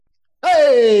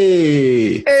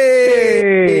Hey!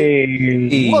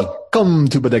 Hey! Welcome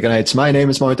to Bodega Nights. My name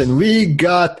is Martin. We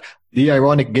got the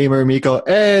ironic gamer Miko,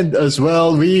 and as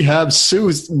well we have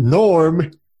Sue's Norm.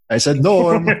 I said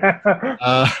Norm.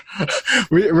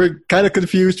 We're kind of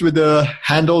confused with the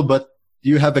handle, but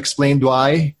you have explained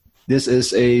why. This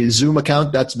is a Zoom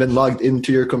account that's been logged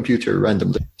into your computer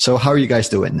randomly. So how are you guys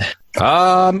doing?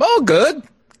 All good.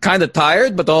 Kind of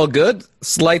tired, but all good.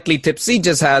 Slightly tipsy.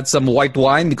 Just had some white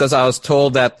wine because I was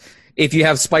told that if you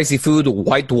have spicy food,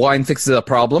 white wine fixes a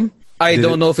problem. I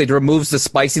don't know if it removes the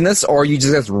spiciness or you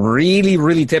just get really,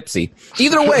 really tipsy.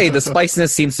 Either way, the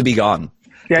spiciness seems to be gone.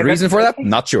 Yeah, the reason for that?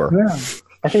 Not sure. Yeah,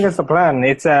 I think that's the plan.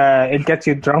 It gets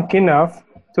you drunk enough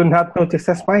to not notice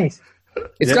the spice.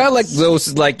 It's kind of like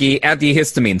those the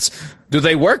antihistamines. Do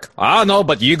they work? I don't know,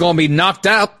 but you're going to be knocked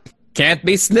out. Can't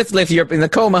be sniffling if you're in a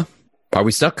coma. Are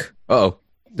we stuck? Uh-oh.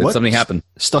 Did something happen?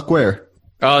 Stuck where?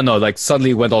 Oh, no,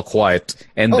 suddenly went all quiet,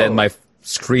 and then my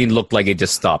screen looked like it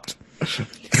just stopped.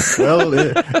 Well,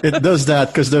 it does that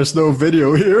because there's no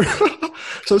video here.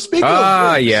 So speaking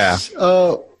of drinks,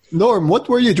 Norm, what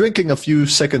were you drinking a few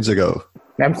seconds ago?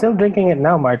 I'm still drinking it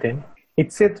now, Martin.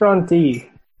 It's citron tea.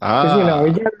 Because,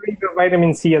 we generate the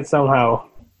vitamin C somehow.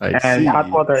 And hot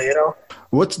water,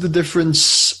 What's the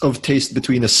difference of taste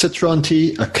between a citron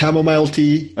tea, a chamomile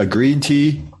tea, a green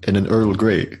tea, and an Earl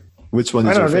Grey? Which one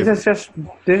is your favorite? This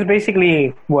is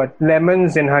basically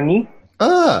lemons and honey.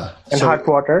 And hot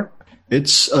water.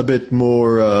 It's a bit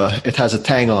more, it has a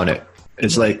tang on it.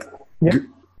 It's like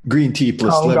green tea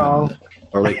plus lemon.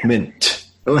 Or like mint.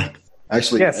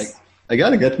 Actually, yes. I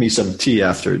gotta get me some tea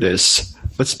after this.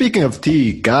 But speaking of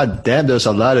tea, god damn, there's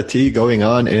a lot of tea going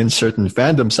on in certain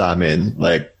fandoms I'm in.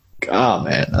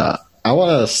 I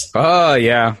want to... Oh,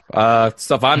 yeah.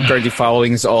 Stuff I'm currently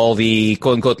following is all the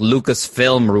quote-unquote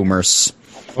Lucasfilm rumors.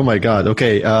 Oh my god,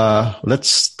 okay. Let's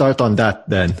start on that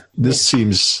then. This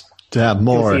seems to have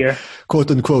more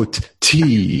quote-unquote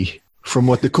tea from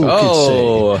what the cool kids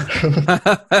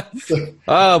say.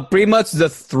 Pretty much the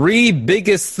three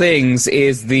biggest things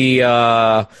is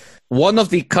the... one of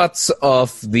the cuts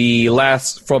of the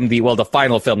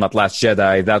final film, not Last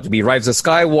Jedi, that would be Rise of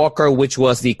Skywalker, which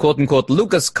was the quote-unquote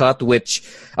Lucas cut, which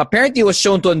apparently was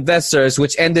shown to investors,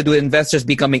 which ended with investors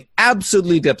becoming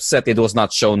absolutely upset it was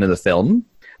not shown in the film.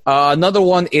 Another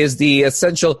one is the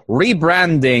essential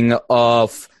rebranding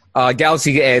of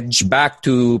Galaxy's Edge back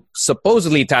to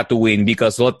supposedly Tatooine,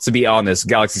 because let's be honest,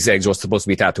 Galaxy's Edge was supposed to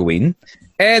be Tatooine.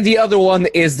 And the other one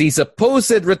is the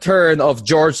supposed return of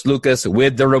George Lucas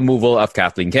with the removal of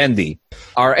Kathleen Kennedy.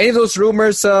 Are any of those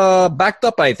rumors backed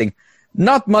up, I think?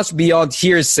 Not much beyond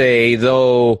hearsay,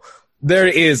 though there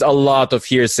is a lot of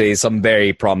hearsay, some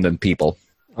very prominent people.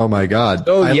 Oh my god.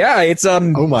 So it's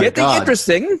getting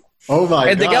interesting. Oh my god.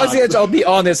 And the Galaxy's Edge, I'll be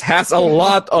honest, has a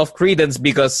lot of credence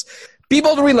because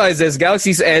people don't realize this.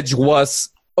 Galaxy's Edge was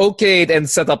okayed and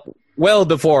set up well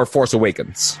before Force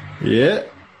Awakens. Yeah.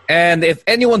 And if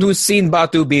anyone who's seen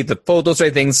Batuu, be it the photos or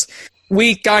things,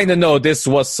 we kind of know this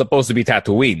was supposed to be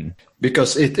Tatooine.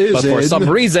 Because it is. But for some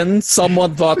reason,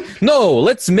 someone thought, no,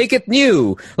 let's make it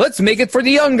new. Let's make it for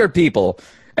the younger people.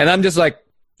 And I'm just like,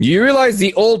 you realize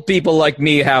the old people like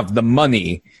me have the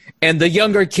money, and the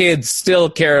younger kids still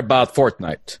care about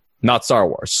Fortnite, not Star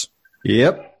Wars.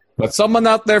 Yep. But someone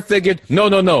out there figured,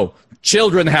 no,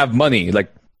 children have money.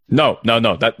 Like, no,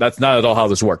 that's not at all how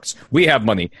this works. We have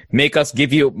money. Make us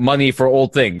give you money for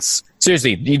old things.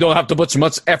 Seriously, you don't have to put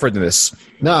much effort in this.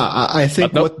 Nah, I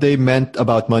think what they meant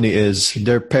about money is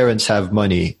their parents have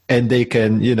money and they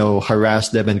can, harass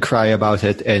them and cry about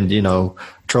it and,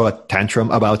 throw a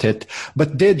tantrum about it.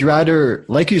 But they'd rather,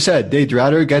 like you said, they'd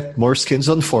rather get more skins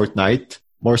on Fortnite,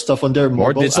 more stuff on their mobile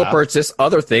more digital app. Purchase,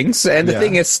 other things. And the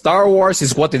thing is, Star Wars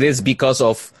is what it is because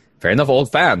of... Fair enough,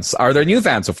 old fans. Are there new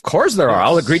fans? Of course there are.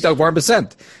 I'll agree to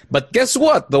 100%. But guess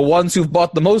what? The ones who've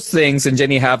bought the most things and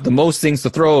Jenny have the most things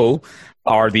to throw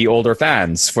are the older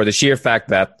fans, for the sheer fact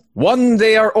that, one,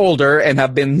 they are older and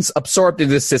have been absorbed in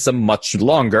this system much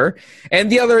longer,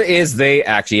 and the other is they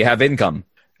actually have income.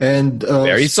 And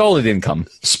very solid income.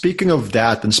 Speaking of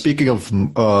that, and speaking of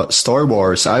Star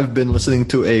Wars, I've been listening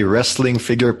to a wrestling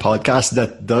figure podcast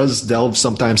that does delve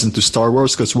sometimes into Star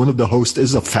Wars because one of the hosts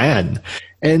is a fan.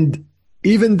 And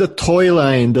even the toy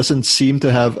line doesn't seem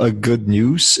to have a good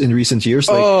news in recent years.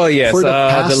 Like, for the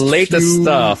past the latest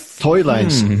stuff. Toy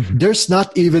lines. There's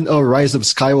not even a Rise of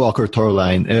Skywalker toy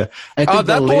line. I think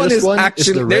that one is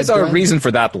actually, there's a reason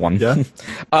for that one. Yeah.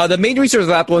 The main reason for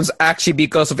that one is actually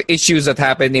because of issues that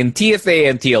happened in TFA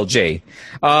and TLJ.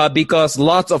 Because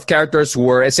lots of characters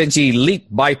were essentially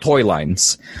leaked by toy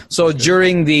lines. So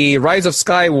during the Rise of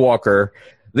Skywalker,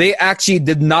 they actually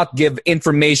did not give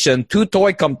information to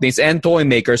toy companies and toy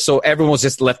makers, so everyone was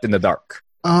just left in the dark.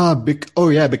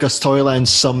 Because toy lines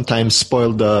sometimes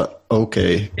spoil the...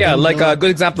 Okay. Yeah, like a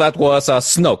good example of that was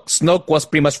Snoke. Snoke was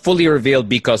pretty much fully revealed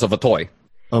because of a toy.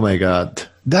 Oh my god.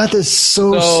 That is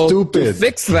so stupid. To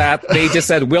fix that, they just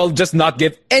said, we'll just not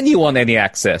give anyone any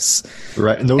access.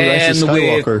 Right. No Rise of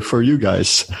Skywalker for you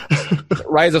guys.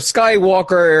 Rise of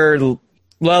Skywalker,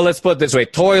 well, let's put it this way.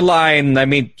 Toy line, I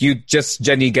mean, you just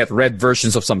generally get red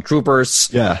versions of some troopers.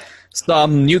 Yeah.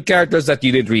 Some new characters that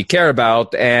you didn't really care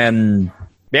about. And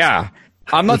yeah,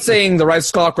 I'm not saying The Rise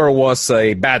of Skywalker was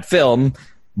a bad film,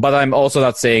 but I'm also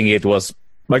not saying it was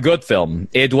a good film.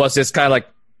 It was just kind of like,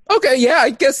 okay, yeah, I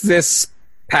guess this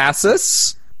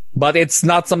passes, but it's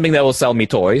not something that will sell me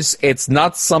toys. It's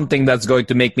not something that's going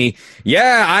to make me,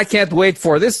 yeah, I can't wait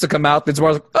for this to come out. It's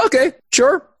more like, okay,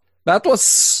 sure. That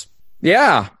was,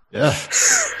 yeah. Yeah.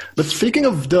 But speaking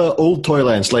of the old toy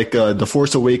lines, like The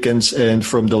Force Awakens and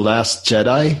from The Last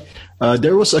Jedi,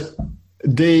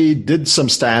 they did some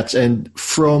stats, and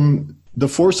from The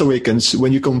Force Awakens,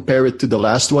 when you compare it to the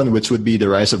last one, which would be The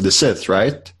Rise of the Sith,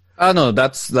 right? No,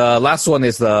 that's the last one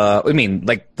is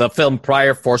like the film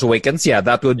prior Force Awakens. Yeah,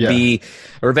 that would be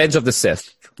Revenge of the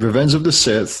Sith. Revenge of the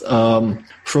Sith.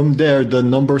 From there, the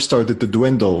number started to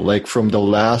dwindle. Like from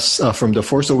The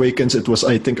Force Awakens, it was,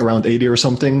 I think, around 80 or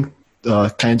something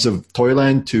kinds of toy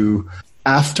line to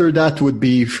after that would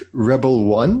be Rebel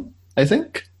One, I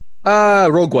think.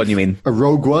 Rogue One, you mean?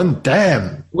 Rogue One,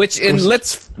 damn. Which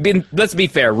let's be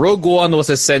fair, Rogue One was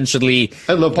essentially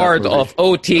part of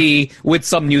OT with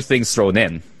some new things thrown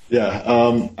in. Yeah,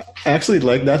 I actually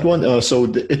like that one. So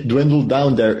it dwindled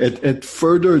down there. It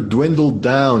further dwindled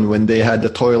down when they had the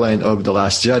toy line of The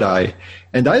Last Jedi.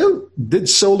 And did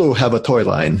Solo have a toy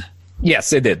line?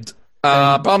 Yes, it did.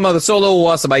 Problem of the Solo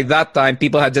was by that time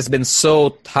people had just been so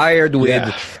tired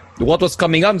with what was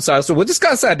coming up. So which is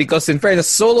kind of sad because in fairness,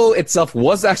 Solo itself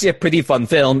was actually a pretty fun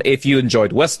film if you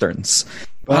enjoyed Westerns.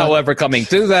 However, coming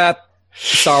to that,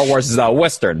 Star Wars is not a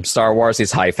Western. Star Wars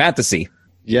is high fantasy.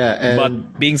 Yeah,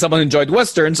 but being someone who enjoyed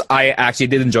Westerns, I actually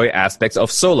did enjoy aspects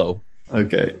of Solo.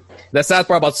 Okay. The sad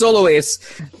part about Solo is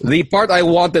the part I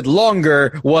wanted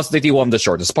longer was that he won the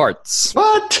shortest parts.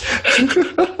 What?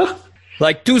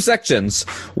 Like 2 sections.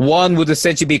 One would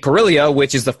essentially be Corellia,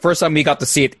 which is the first time we got to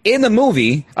see it in a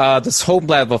movie, this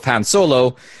homeland of Han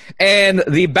Solo, and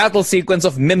the battle sequence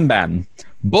of Mimban.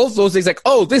 Both those things like,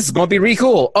 oh, this is going to be really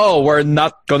cool. Oh, we're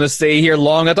not going to stay here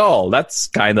long at all. That's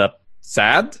kind of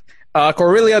sad.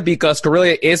 Corellia, because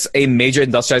Corellia is a major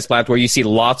industrialized plant where you see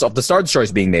lots of the Star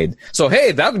Destroyers being made. So,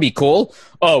 hey, that would be cool.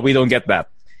 Oh, we don't get that.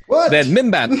 What? Then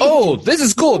Mimban. Oh, this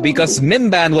is cool because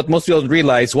Mimban, what most people don't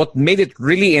realize, what made it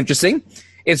really interesting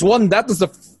is that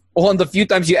was one of the few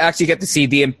times you actually get to see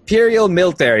the Imperial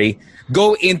military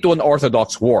go into an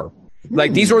Orthodox war.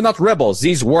 Like, these were not rebels.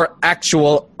 These were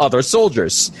actual other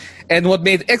soldiers. And what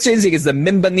made it extra interesting is the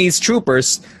Mimbanese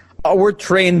troopers were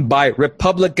trained by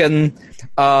Republican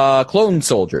clone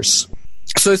soldiers.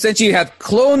 So essentially you had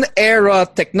clone-era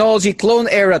technology,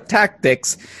 clone-era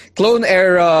tactics,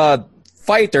 clone-era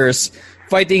fighters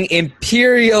fighting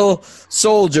Imperial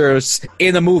soldiers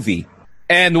in a movie.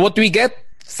 And what do we get?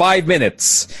 5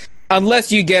 minutes.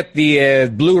 Unless you get the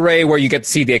Blu-ray where you get to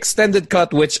see the extended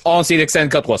cut, which honestly the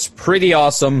extended cut was pretty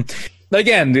awesome.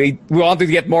 Again, we wanted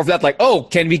to get more of that, like, oh,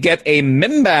 can we get a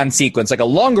Mimban sequence, like a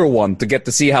longer one, to get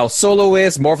to see how Solo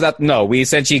is? More of that? No, we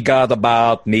essentially got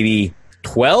about maybe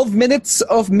 12 minutes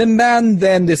of Mimban,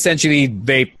 then essentially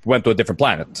they went to a different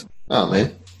planet. Oh,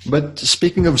 man. But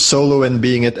speaking of Solo and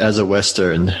being it as a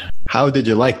Western, how did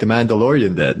you like The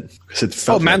Mandalorian then?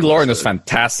 Mandalorian was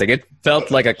fantastic. It felt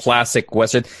like a classic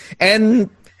Western. And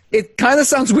it kind of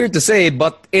sounds weird to say,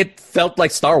 but it felt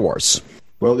like Star Wars.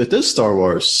 Well, it is Star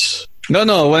Wars.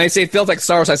 No. When I say it felt like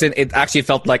Star Wars, I said it actually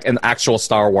felt like an actual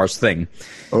Star Wars thing.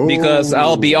 Oh. Because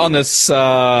I'll be honest,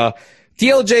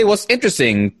 TLJ was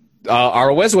interesting.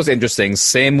 ROS was interesting.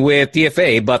 Same with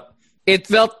TFA. But it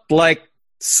felt like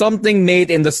something made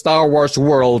in the Star Wars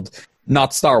world,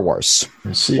 not Star Wars.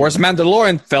 Whereas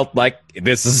Mandalorian felt like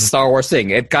this is a Star Wars thing.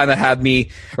 It kind of had me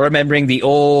remembering the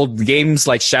old games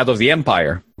like Shadow of the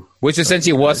Empire, which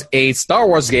essentially was a Star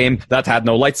Wars game that had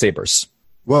no lightsabers.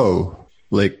 Whoa.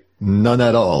 Like, none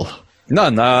at all?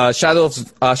 None. Shadow of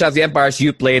the Empire,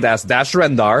 you played as Dash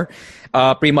Rendar,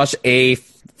 pretty much a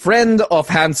friend of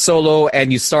Han Solo,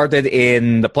 and you started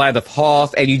in the planet of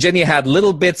Hoth, and you generally had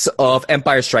little bits of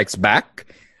Empire Strikes Back,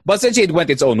 But essentially, it went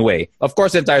its own way. Of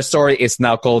course, the entire story is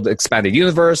now called Expanded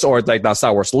Universe, or like now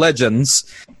Star Wars Legends.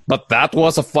 But that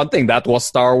was a fun thing. That was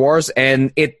Star Wars,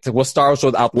 and it was Star Wars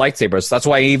without lightsabers. That's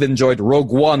why I even enjoyed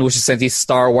Rogue One, which is essentially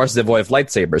Star Wars devoid of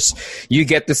lightsabers. You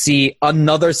get to see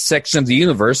another section of the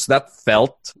universe that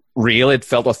felt real. It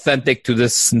felt authentic to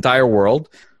this entire world.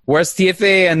 Whereas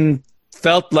TFA and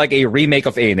felt like a remake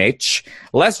of A&H.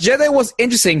 Last Jedi was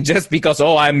interesting just because,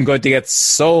 I'm going to get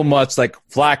so much like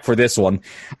flack for this one.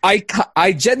 I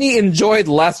genuinely enjoyed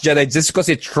Last Jedi just because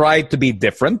it tried to be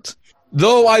different.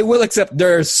 Though I will accept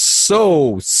there's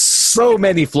so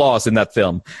many flaws in that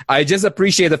film. I just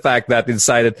appreciate the fact that they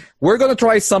decided we're going to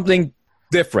try something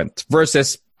different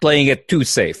versus playing it too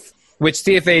safe. Which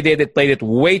TFA did. It played it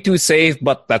way too safe,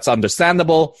 but that's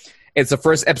understandable. It's the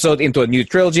first episode into a new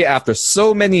trilogy after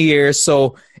so many years,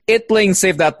 so it playing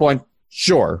safe at that point,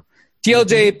 sure.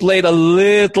 TLJ played a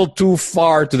little too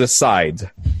far to the side.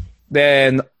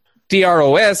 Then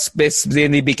TROS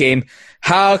basically became,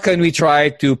 how can we try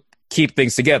to keep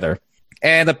things together?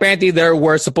 And apparently there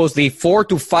were supposedly 4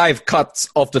 to 5 cuts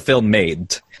of the film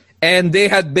made. And they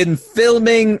had been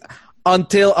filming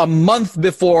until a month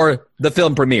before the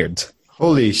film premiered.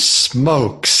 Holy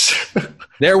smokes.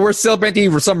 There were still apparently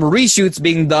some reshoots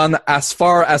being done as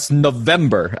far as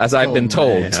November, as I've been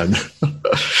told.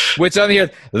 Which I'm here,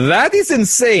 that is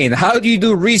insane. How do you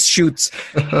do reshoots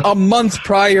a month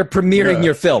prior premiering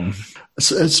your film?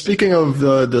 Speaking of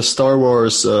the Star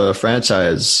Wars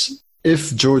franchise,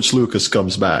 if George Lucas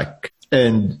comes back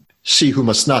and she who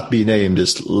must not be named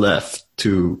is left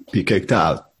to be kicked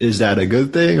out, is that a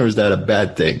good thing or is that a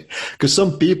bad thing? Because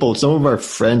some of our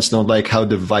friends don't like how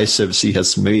divisive she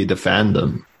has made the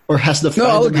fandom. Or has the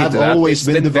fandom have always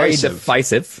been divisive? Very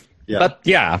divisive. Yeah. But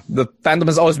yeah, the fandom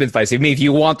has always been divisive. I mean, if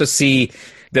you want to see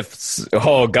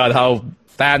how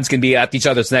fans can be at each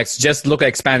other's necks, just look at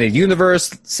Expanded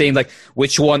Universe, saying like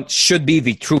which one should be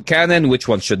the true canon, which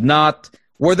one should not.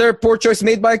 Were there poor choices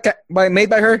made by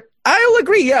her? I'll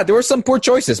agree, yeah, there were some poor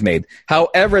choices made.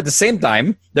 However, at the same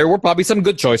time, there were probably some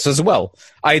good choices as well.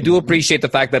 I do appreciate the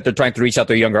fact that they're trying to reach out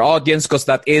to a younger audience because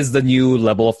that is the new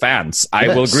level of fans. I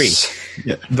will agree.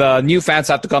 Yeah. The new fans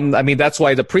have to come. I mean, that's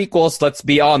why the prequels, let's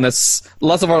be honest,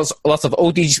 lots of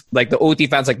OT, like the OT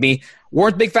fans like me,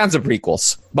 weren't big fans of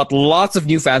prequels. But lots of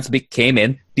new fans came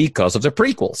in because of the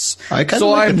prequels.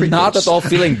 So I'm not at all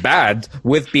feeling bad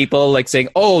with people like saying,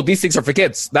 these things are for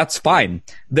kids. That's fine.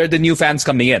 They're the new fans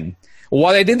coming in.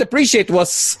 What I didn't appreciate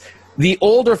was the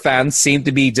older fans seemed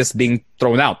to be just being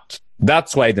thrown out.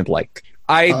 That's what I didn't like.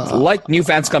 I like new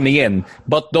fans coming in,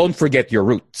 but don't forget your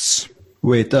roots.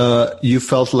 Wait, you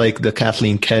felt like the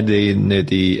Kathleen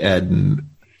Kennedy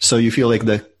so you feel like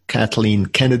the Kathleen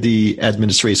Kennedy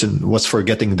administration was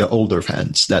forgetting the older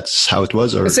fans. That's how it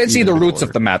was? Or essentially the roots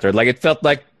of the matter. Like, it felt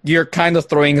like you're kind of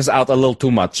throwing us out a little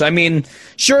too much. I mean,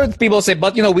 sure, people say,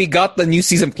 but, we got the new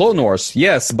season of Clone Wars.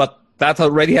 Yes, but that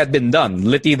already had been done.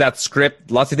 Literally, that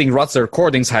script, lots of things, lots of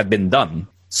recordings had been done.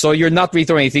 So you're not really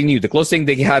throwing anything new. The closest thing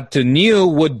they had to new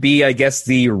would be, I guess,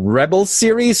 the Rebel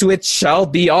series, which, I'll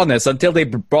be honest, until they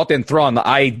brought in Thrawn,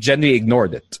 I genuinely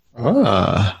ignored it.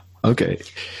 Okay.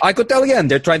 I could tell again,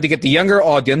 they're trying to get the younger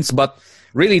audience, but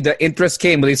really the interest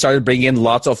came when they started bringing in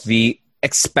lots of the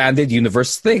expanded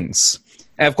universe things.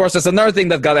 And of course, there's another thing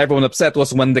that got everyone upset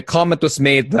was when the comment was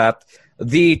made that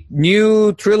the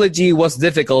new trilogy was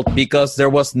difficult because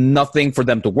there was nothing for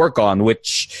them to work on,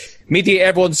 which immediately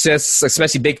everyone says,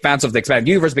 especially big fans of the expanded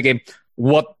universe, became,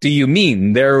 what do you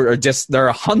mean? There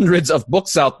are hundreds of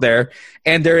books out there,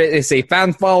 and there is a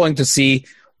fan following to see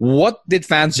what did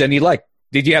fans genuinely like.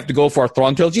 Did you have to go for a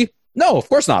Thrawn trilogy? No, of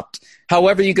course not.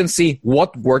 However, you can see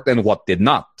what worked and what did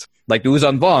not. Like the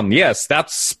Uzan Vaughn, yes,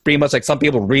 that's pretty much like some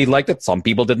people really liked it, some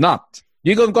people did not.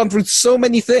 You could have gone through so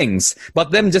many things,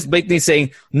 but them just blatantly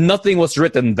saying nothing was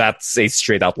written, that's a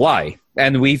straight out lie.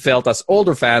 And we felt as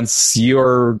older fans,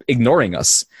 you're ignoring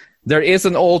us. There is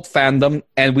an old fandom,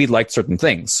 and we like certain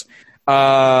things.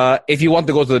 If you want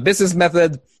to go to the business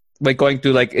method, like going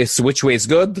to which way is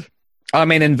good, I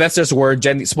mean, investors were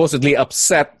supposedly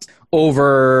upset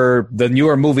over the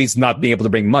newer movies not being able to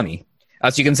bring money.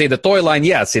 As you can see, the toy line,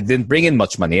 yes, it didn't bring in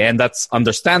much money, and that's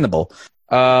understandable.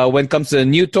 When it comes to the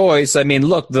new toys, I mean,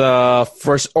 look, the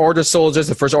First Order soldiers,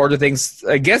 the First Order things,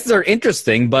 I guess they're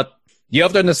interesting, but you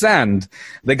have to understand,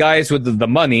 the guys with the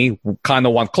money kind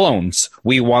of want clones.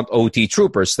 We want OT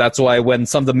troopers. That's why when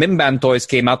some of the Mimban toys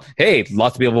came out, hey,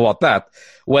 lots of people bought that.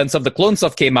 When some of the clone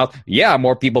stuff came out, yeah,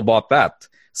 more people bought that.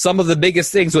 Some of the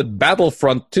biggest things with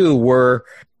Battlefront 2 were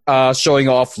showing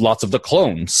off lots of the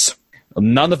clones.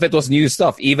 None of it was new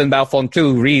stuff. Even Battlefront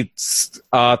 2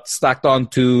 stacked on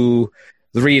to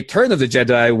the Return of the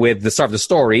Jedi with the start of the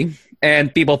story,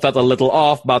 and people felt a little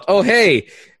off about, oh, hey,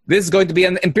 this is going to be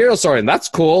an Imperial story, and that's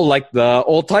cool, like the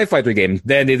old TIE Fighter game.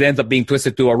 Then it ends up being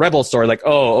twisted to a Rebel story, like,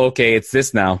 oh, okay, it's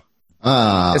this now.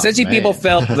 Essentially, people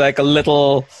felt like a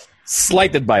little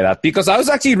slighted by that, because I was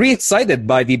actually really excited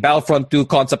by the Battlefront 2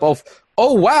 concept of,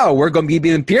 oh, wow, we're going to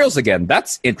be Imperials again.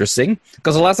 That's interesting,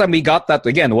 because the last time we got that,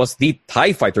 again, was the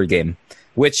TIE Fighter game,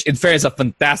 which, in fairness, is a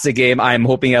fantastic game. I'm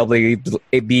hoping I'll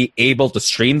be able to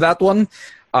stream that one.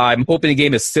 I'm hoping the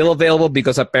game is still available,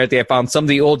 because apparently I found some of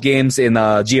the old games in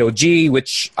GOG,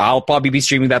 which I'll probably be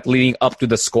streaming that leading up to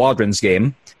the Squadrons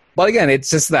game. But again, it's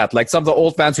just that. Like, some of the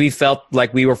old fans, we felt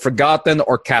like we were forgotten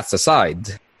or cast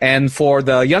aside. And for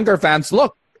the younger fans,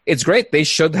 look, it's great. They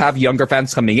should have younger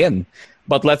fans coming in.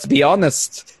 But let's be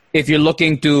honest, if you're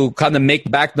looking to kind of make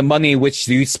back the money which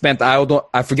you spent,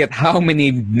 I forget how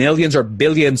many millions or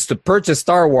billions to purchase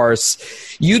Star Wars,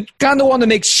 you kind of want to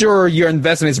make sure your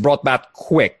investment is brought back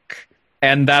quick.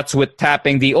 And that's with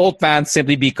tapping the old fans,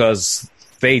 simply because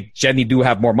they generally do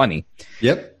have more money.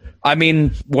 Yep. I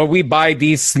mean, when we buy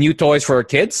these new toys for our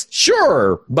kids,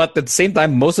 sure. But at the same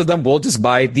time, most of them will just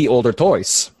buy the older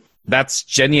toys. That's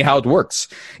generally how it works.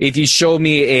 If you show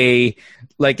me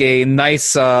a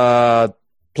nice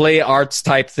play arts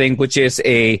type thing, which is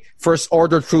a First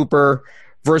Order trooper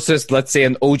versus, let's say,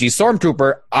 an OG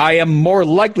Stormtrooper, I am more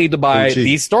likely to buy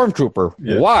the Stormtrooper.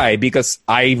 Yeah. Why? Because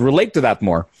I relate to that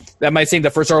more. Am I saying the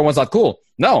First Order one's not cool?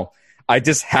 No. I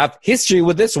just have history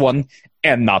with this one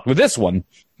and not with this one.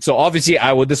 So obviously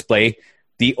I would display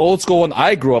the old school one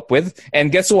I grew up with.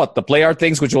 And guess what? The play art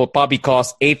things, which will probably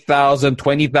cost $8,000,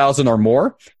 $20,000 or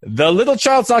more, the little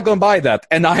child's not going to buy that.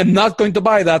 And I am not going to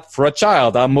buy that for a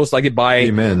child. I'll most likely buy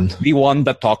the one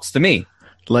that talks to me.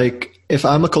 Like, if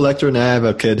I'm a collector and I have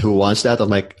a kid who wants that, I'm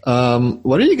like,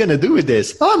 what are you going to do with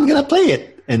this? Oh, I'm going to play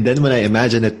it. And then when I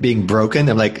imagine it being broken,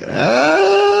 I'm like,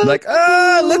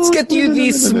 let's get you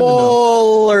the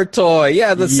smaller toy.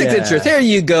 Yeah, the 6-incher. There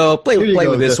you go. Play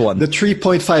with this one. The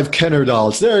 3.5 Kenner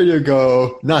dolls. There you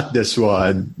go. Not this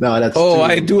one. No, that's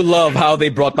I do love how they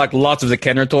brought back lots of the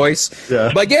Kenner toys.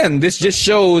 Yeah. But again, this just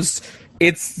shows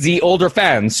it's the older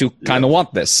fans who kind of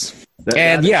want this.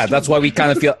 That's why we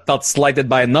kind of felt slighted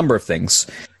by a number of things.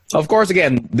 Of course,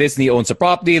 again, Disney owns the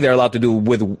property. They're allowed to do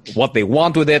with what they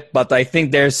want with it. But I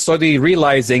think they're sort of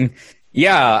realizing,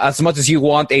 as much as you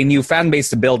want a new fan base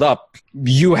to build up,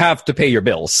 you have to pay your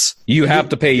bills. You have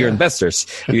to pay your investors.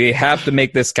 You have to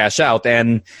make this cash out.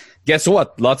 And guess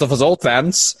what? Lots of us old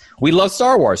fans, we love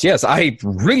Star Wars. Yes, I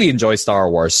really enjoy Star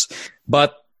Wars.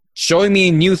 But showing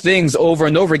me new things over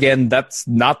and over again, that's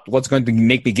not what's going to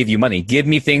make me give you money. Give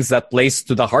me things that plays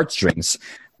to the heartstrings.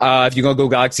 If you're going to go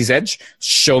Galaxy's Edge,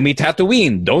 show me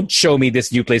Tatooine. Don't show me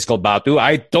this new place called Batuu.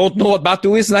 I don't know what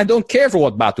Batuu is, and I don't care for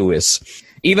what Batuu is.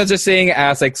 Even just saying,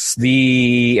 as like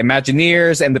the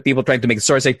Imagineers and the people trying to make the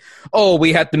story say, oh,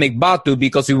 we had to make Batuu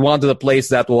because we wanted a place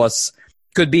that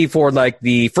could be for like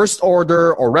the First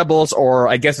Order or Rebels, or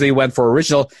I guess they went for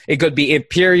original. It could be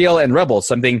Imperial and Rebels.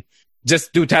 Something,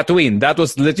 just do Tatooine. That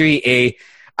was literally a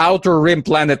outer rim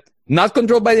planet, not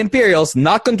controlled by the Imperials,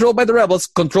 not controlled by the Rebels,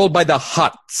 controlled by the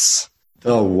Hutts.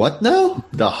 Oh, what now?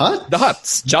 The Hutts? The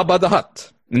Hutts. Jabba the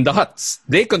Hutt. And the Hutts.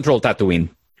 They control Tatooine.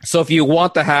 So if you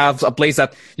want to have a place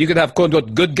that you could have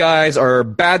quote-unquote good guys or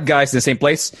bad guys in the same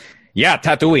place,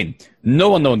 Tatooine. No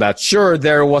one known that. Sure,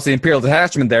 there was an Imperial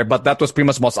detachment there, but that was pretty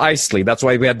much Mos Eisley. That's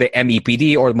why we had the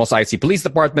MEPD, or the Mos Eisley Police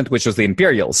Department, which was the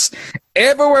Imperials.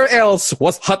 Everywhere else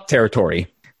was Hutt territory.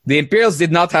 The Imperials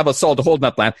did not have a solid hold in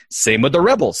that land. Same with the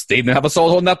Rebels. They didn't have a solid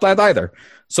hold in that land either.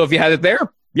 So if you had it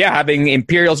there, having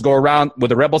Imperials go around with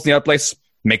the Rebels in the other place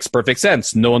makes perfect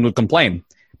sense. No one would complain.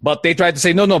 But they tried to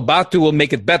say, no, Batuu will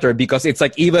make it better because it's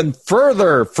like even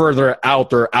further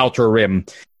outer rim.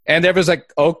 And everyone's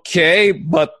like, okay,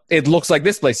 but it looks like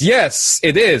this place. Yes,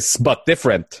 it is, but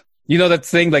different. You know that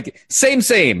thing, like,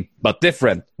 same, but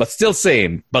different, but still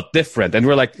same, but different. And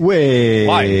we're like,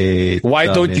 wait, why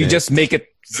don't you just make it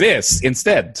this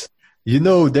instead? You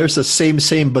know, there's a same,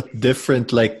 but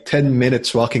different, like 10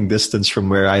 minutes walking distance from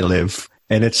where I live.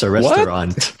 And it's a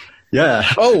restaurant. What?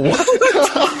 Yeah. Oh, what?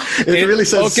 It really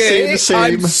says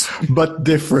same, but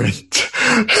different.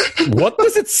 What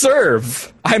does it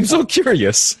serve? I'm so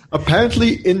curious.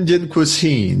 Apparently Indian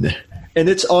cuisine. And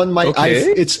it's on my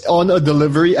it's on a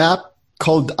delivery app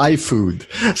called iFood.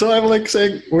 So I'm like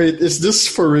saying, wait, is this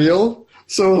for real?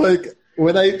 So like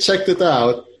when I checked it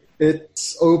out,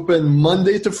 it's open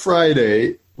Monday to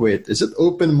Friday. Wait, is it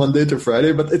open Monday to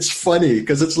Friday? But it's funny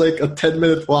because it's like a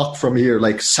 10-minute walk from here,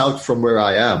 like south from where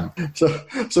I am.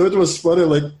 So it was funny,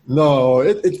 like, no,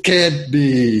 it can't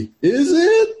be. Is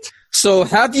it? So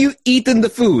have you eaten the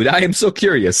food? I am so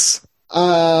curious.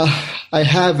 I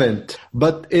haven't.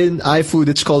 But in iFood,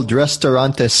 it's called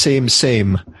Restaurante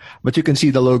Same. But you can see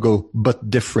the logo, but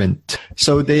different.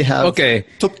 So they have I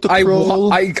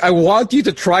want you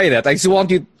to try that. I just want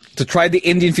you to try the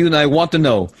Indian food, and I want to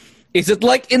know, is it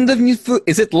like Indian food?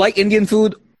 Is it like Indian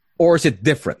food, or is it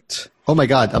different? Oh my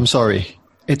God, I'm sorry.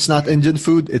 It's not Indian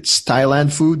food. It's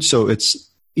Thailand food. So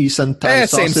it's Isan Thai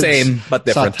sausage. Same, but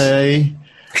different. Satay,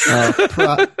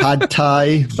 pad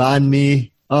Thai, banh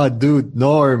mi. Oh, dude,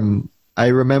 Norm. I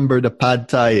remember the pad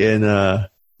Thai in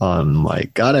oh my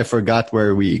God, I forgot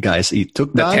where we guys eat.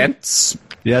 Tuk The Thai? tents?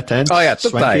 Yeah, tents. Oh yeah,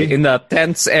 Tuk Thai. In the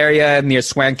tents area near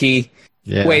Swanky.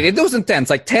 Yeah. Wait, it wasn't tents.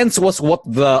 Like tents was what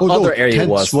the other area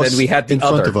was. Then we had the in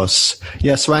front of us.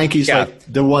 Yeah, Swanky's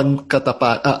like the one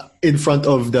in front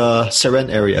of the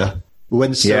Dfferent area.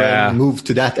 When Dfferent moved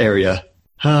to that area.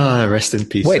 Rest in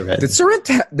peace, Wait, Dfferent.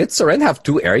 did Dfferent have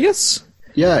two areas?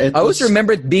 Yeah, I always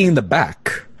remember it being in the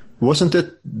back. Wasn't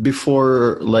it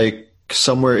before, like,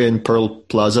 somewhere in Pearl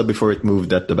Plaza before it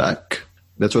moved at the back?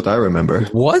 That's what I remember.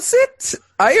 Was it?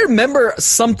 I remember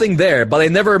something there, but I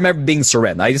never remember being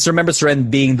Dfferent. I just remember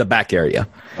Dfferent being the back area.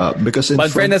 But in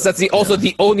fairness, that's the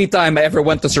only time I ever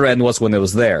went to Dfferent was when it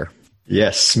was there.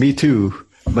 Yes, me too.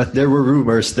 But there were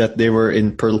rumors that they were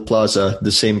in Pearl Plaza,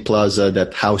 the same plaza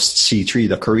that housed C3,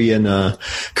 the Korean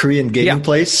gaming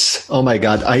place. Oh my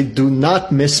God, I do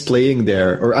not miss playing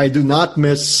there, or I do not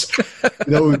miss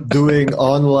doing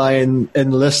online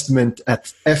enlistment at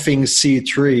effing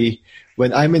C3.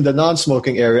 When I'm in the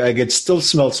non-smoking area, I can still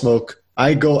smell smoke.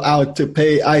 I go out to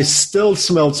pay. I still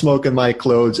smell smoke in my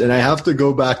clothes, and I have to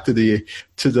go back to the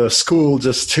school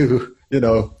just to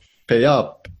pay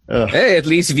up. Hey, at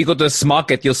least if you go to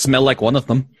Smocket, you'll smell like one of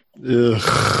them.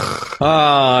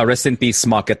 Rest in peace,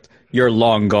 Smocket. You're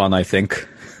long gone, I think.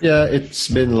 Yeah, it's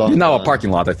been long. You're now a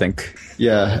parking lot, I think.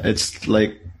 Yeah, it's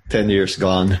like 10 years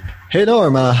gone. Hey,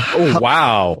 Norm.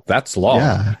 Wow. That's long.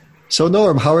 Yeah. So,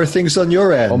 Norm, how are things on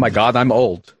your end? Oh, my God, I'm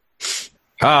old.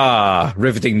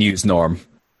 Riveting news, Norm.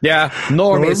 Yeah,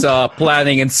 Norm is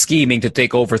planning and scheming to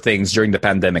take over things during the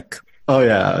pandemic. Oh,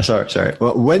 yeah. Sorry.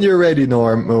 Well, when you're ready,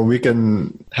 Norm, we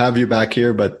can have you back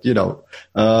here. But,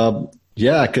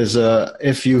 because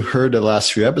if you heard the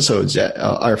last few episodes,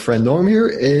 our friend Norm here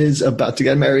is about to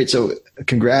get married. So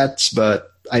congrats.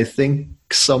 But I think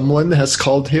someone has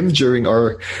called him during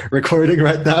our recording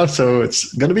right now. So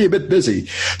it's going to be a bit busy.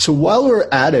 So while we're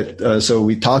at it, so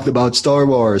we talked about Star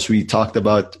Wars. We talked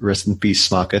about Rest in Peace,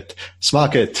 Smocket,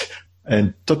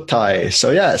 and Tuk Thai.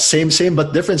 So yeah, same,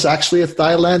 but different. It's actually a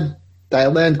Thailand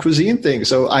cuisine thing.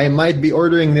 So I might be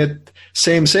ordering it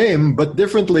same, but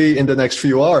differently in the next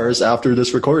few hours after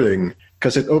this recording,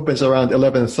 because it opens around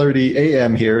 11:30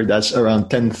 a.m. here. That's around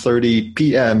 10:30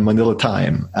 p.m. Manila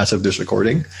time as of this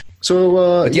recording.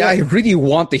 So I really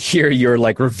want to hear your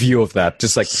review of that.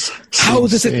 Just how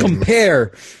does it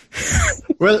compare?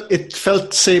 Well, it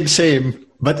felt same.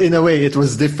 But in a way, it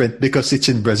was different because it's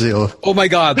in Brazil. Oh my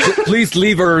God! Please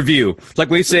leave a review. Like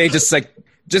we say, just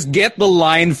get the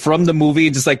line from the movie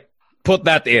and just put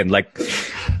that in.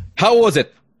 How was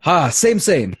it?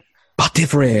 Same, but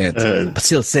different. But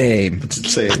still same. But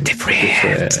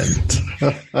different.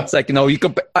 It's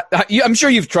you I'm sure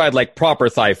you've tried proper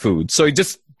Thai food, so you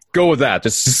just go with that.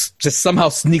 Just somehow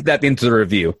sneak that into the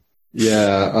review.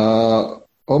 Yeah.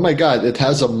 Oh my God, it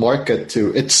has a market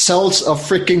too. It sells a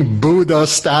freaking Buddha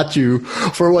statue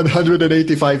for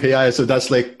 185 reais, so that's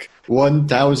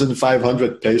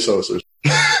 1,500 pesos.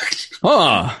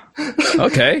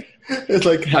 Okay. It's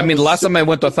last time I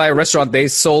went to a Thai restaurant, they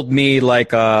sold me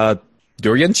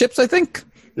durian chips, I think.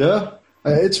 Yeah.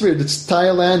 It's weird. It's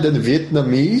Thailand and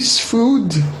Vietnamese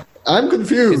food. I'm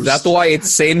confused. Is that why it's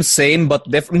same but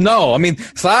different? No,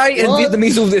 Thai and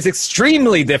Vietnamese food is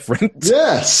extremely different.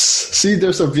 Yes. See,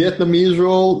 there's a Vietnamese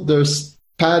roll, there's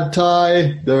pad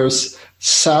Thai, there's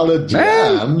salad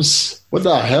jams. What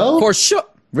the hell? For sure.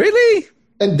 Really?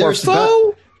 And there's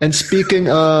pho? And speaking,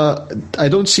 I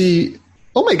don't see...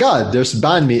 Oh my God, there's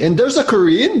banh mi. And there's a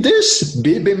Korean dish,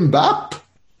 bibimbap.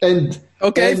 And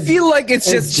I feel like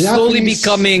it's just slowly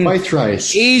becoming white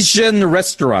rice. Asian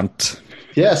restaurant.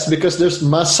 Yes, because there's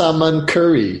masaman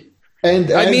curry. And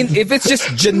if it's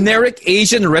just generic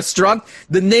Asian restaurant,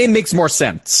 the name makes more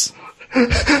sense.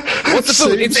 What's the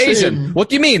food? It's Asian. What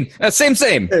do you mean?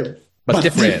 Same. But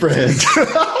different.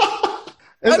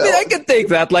 I can take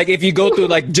that. If you go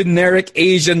to generic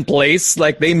Asian place,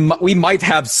 we might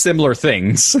have similar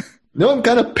things. No, I'm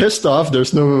kind of pissed off.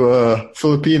 There's no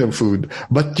Filipino food.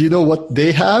 But you know what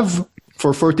they have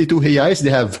for 42 reais? They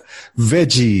have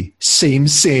veggie, same.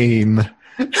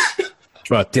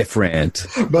 But different.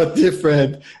 But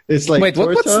different. It's like wait,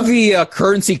 what's the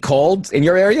currency called in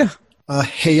your area?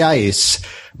 Reais,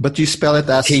 but you spell it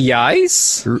as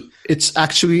Reais. It's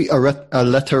actually a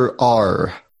letter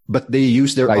R, but they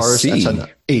use their R's as an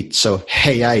 8. So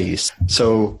Reais.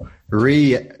 So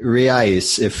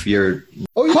Reais. If you're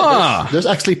there's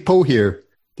actually Po here.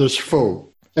 There's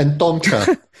Pho and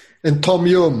Tomcha and Tom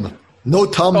Yum. No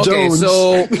Tom Jones.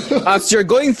 So as you're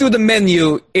going through the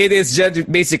menu, it is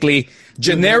basically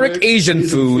generic Asian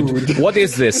food. What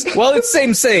is this? Well, it's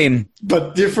same.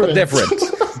 But different.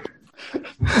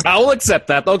 I will accept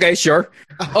that. Okay, sure.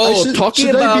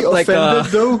 Should I be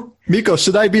offended, though? Miko,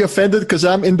 should I be offended because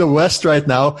I'm in the West right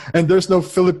now and there's no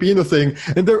Filipino thing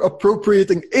and they're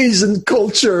appropriating Asian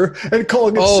culture and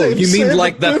calling it same, you mean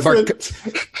like that different?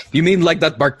 You mean like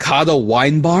that Barcado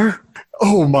wine bar?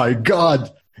 Oh my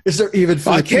God. Is there even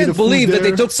Filipino I can't believe that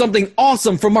they took something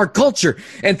awesome from our culture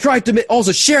and tried to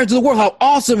also share it to the world how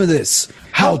awesome it is.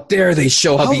 How dare they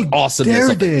show how the awesomeness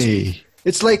of it.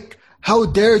 It's like, how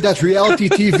dare that reality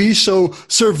TV show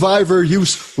Survivor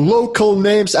use local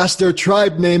names as their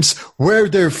tribe names where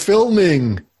they're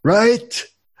filming, right?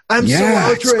 I'm so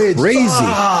outraged. It's crazy.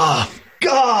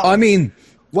 God. I mean,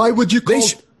 why would you call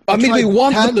we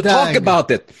want them to talk about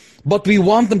it, but we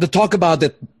want them to talk about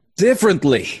it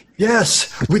differently.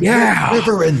 Yes, with more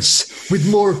reverence, with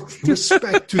more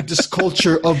respect to this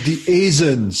culture of the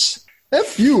Asians.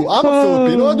 F you, I'm a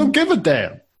Filipino, I don't give a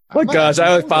damn. Oh my gosh,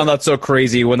 I found that so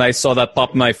crazy when I saw that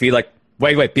pop in my feed. Like,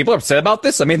 wait, people are upset about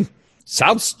this? I mean,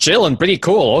 sounds chill and pretty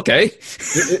cool, okay?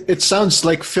 It sounds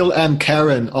like Phil and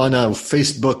Karen on a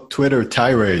Facebook, Twitter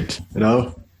tirade, you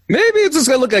know? Maybe it's just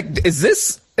going to look like, is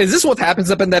this what happens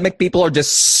in the pandemic? People are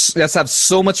just have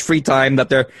so much free time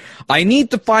that I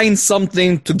need to find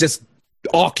something to just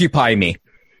occupy me.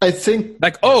 I think...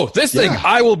 Like, this thing,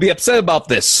 I will be upset about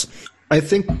this. I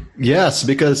think, yes,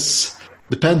 because...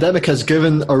 the pandemic has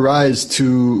given a rise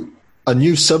to a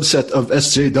new subset of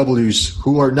SJWs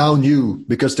who are now new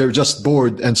because they're just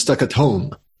bored and stuck at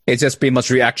home. It's just pretty much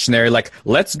reactionary, like,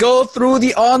 let's go through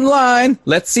the online.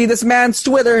 Let's see this man's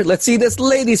Twitter. Let's see this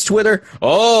lady's Twitter.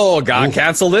 Oh, gotta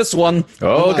cancel this one.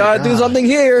 Oh, gotta do something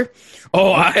here.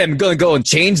 Oh, I am gonna go and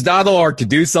change.org to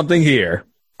do something here.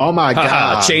 Oh my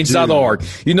God. Change.org.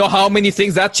 You know how many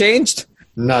things that changed?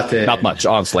 Nothing. Not much,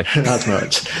 honestly. Not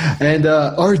much. And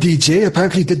RDJ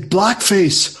apparently did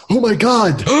blackface. Oh my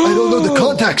God. I don't know the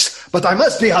context, but I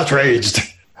must be outraged.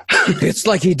 It's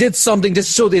like he did something just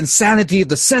to show the insanity of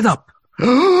the setup.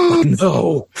 But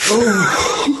no.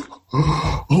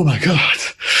 Oh my God.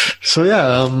 So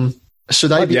yeah,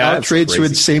 should I be outraged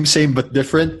with same but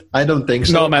different? I don't think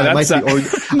so. No, man,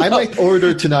 I might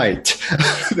order tonight.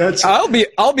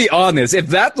 I'll be honest. If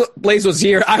that place was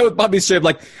here, I would probably straight up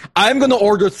like, I'm gonna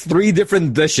order 3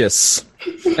 different dishes.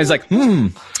 And it's like,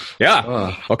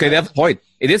 okay, they have a point.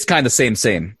 It is kind of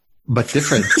same, but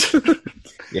different.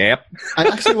 Yep. I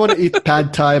actually want to eat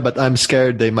pad thai, but I'm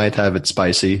scared they might have it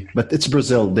spicy. But it's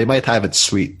Brazil; they might have it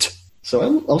sweet. So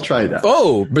I'll try that.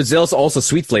 Oh, Brazil's also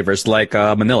sweet flavors like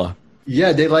Manila.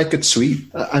 Yeah, they like it sweet.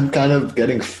 I'm kind of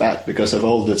getting fat because of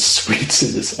all the sweets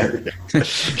in this area.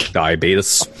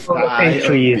 Diabetes.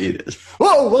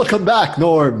 Whoa, welcome back,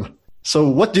 Norm. So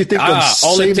what do you think of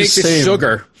all same, it takes same? is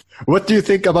sugar. What do you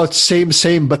think about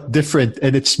same but different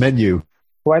and its menu?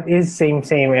 What is same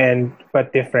and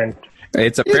but different?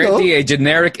 It's apparently a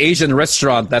generic Asian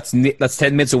restaurant that's 10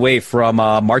 minutes away from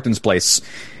Martin's place.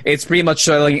 It's pretty much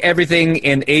selling everything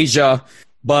in Asia,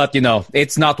 but,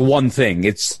 it's not one thing.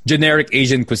 It's generic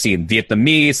Asian cuisine.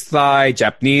 Vietnamese, Thai,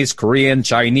 Japanese, Korean,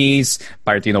 Chinese,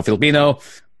 Filipino.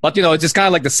 But, it's just kind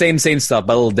of like the same stuff,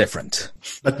 but a little different.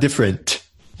 But different.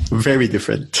 Very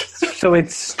different. So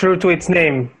it's true to its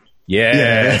name.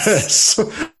 Yes.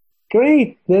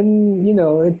 Great. Then,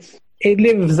 it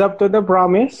lives up to the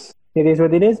promise. It is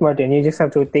what it is, Martin. You just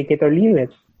have to take it or leave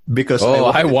it. Because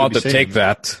I want to take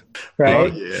that.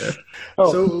 Right?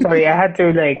 Oh, yeah. Sorry. I had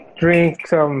to drink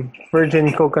some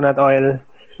virgin coconut oil.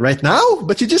 Right now?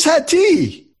 But you just had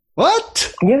tea.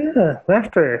 What? Yeah,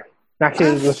 after.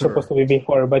 Actually, it was supposed to be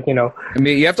before, but I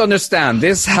mean, you have to understand,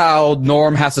 this is how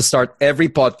Norm has to start every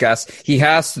podcast. He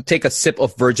has to take a sip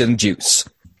of virgin juice.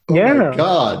 Oh my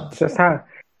God. Just how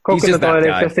coconut oil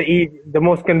is just the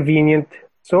most convenient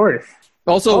source.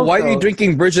 Also, why are you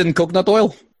drinking virgin coconut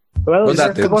oil? Well,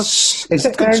 aren't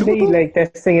they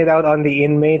testing it out on the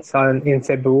inmates in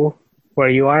Cebu, where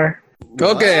you are?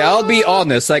 Okay, I'll be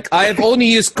honest. I've only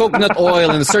used coconut oil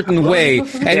in a certain way,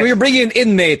 and we're bringing in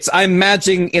inmates. I'm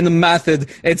matching in a method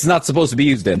it's not supposed to be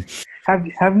used in. Have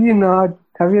you not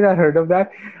heard of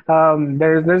that?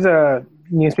 There's a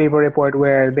newspaper report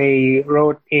where they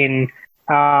wrote in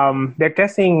they're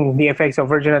testing the effects of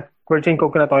virgin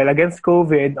coconut oil against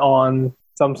COVID on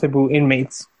some Cebu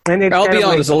inmates. And I'll be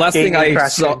honest, the last thing I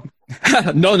saw...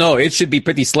 No, it should be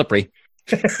pretty slippery.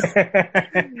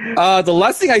 The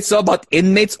last thing I saw about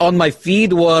inmates on my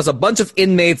feed was a bunch of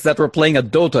inmates that were playing a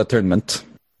Dota tournament.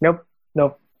 Nope.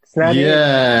 It's not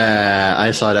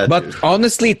I saw that. But too.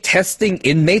 Honestly, testing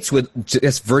inmates with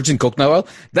just virgin coconut oil,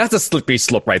 that's a slippery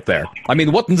slope right there. I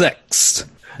mean, what next?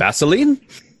 Vaseline?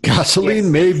 Gasoline,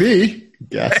 yes. Maybe.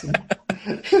 Gasoline.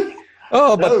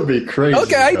 Oh, but that would be crazy.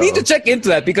 Okay, I need to check into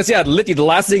that because literally the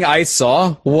last thing I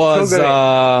saw was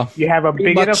you have a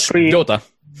big enough stream. Dota.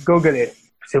 Google it.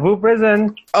 Cebu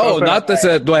prison. Oh, not this.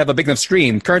 Do I have a big enough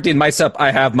stream? Currently in my setup,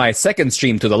 I have my second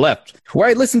stream to the left, where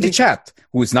I listen to chat,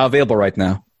 who is now available right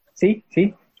now. See.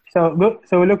 So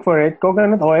look for it.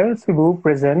 Coconut oil, Cebu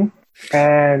prison,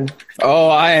 and. Oh,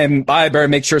 I better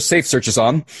make sure safe search is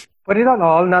on. Put it on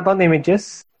all, not on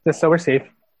images, just so we're safe.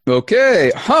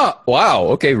 Okay. Huh. Wow.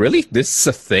 Okay, really? This is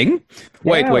a thing?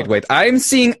 Yeah. Wait. I'm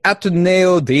seeing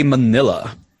Ateneo de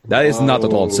Manila. That is not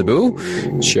at all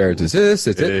Cebu. Share this.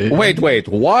 Wait.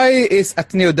 Why is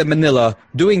Ateneo de Manila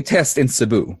doing tests in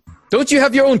Cebu? Don't you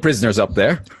have your own prisoners up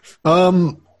there?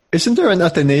 Isn't there an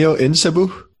Ateneo in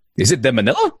Cebu? Is it de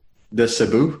Manila? The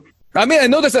Cebu? I mean, I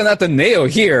know there's an Ateneo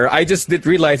here. I just didn't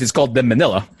realize it's called de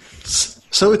Manila.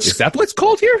 So is that what it's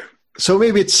called here? So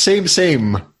maybe it's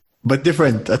same, but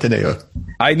different Ateneo.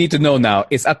 I need to know now.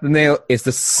 Is Ateneo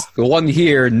the one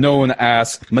here known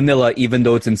as Manila, even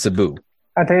though it's in Cebu?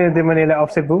 Ateneo de Manila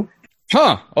of Cebu.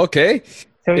 Huh. Okay.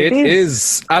 So it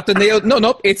is Ateneo.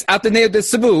 No. It's Ateneo de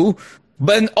Cebu,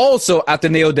 but also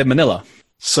Ateneo de Manila.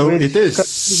 So it is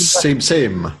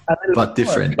same, but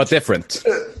different.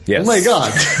 Yes. Oh my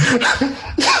God.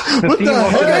 What the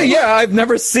hell? Okay, yeah, I've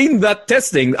never seen that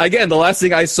testing. Again, the last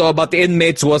thing I saw about the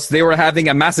inmates was they were having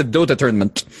a massive Dota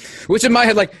tournament. Which in my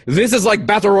head, this is like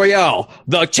Battle Royale.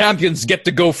 The champions get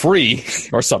to go free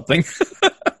or something.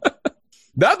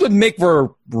 That would make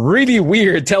for really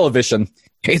weird television.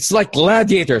 It's like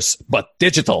Gladiators, but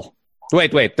digital.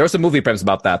 Wait. There's a movie premise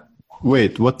about that.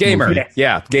 Wait, what? Gamer. Movie?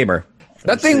 Yeah, Gamer.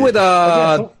 That thing with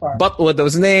what was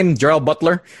his name? Gerald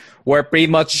Butler, where pretty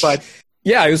much,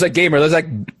 he was a gamer. Was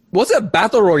it a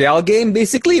battle royale game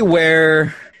basically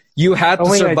where you had to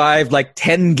survive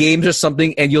 10 games or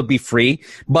something and you'll be free?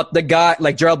 But the guy,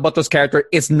 Gerald Butler's character,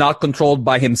 is not controlled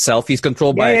by himself. He's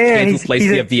controlled by a kid who plays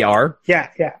via VR. Yeah.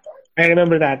 I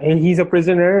remember that. And he's a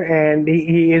prisoner, and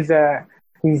he is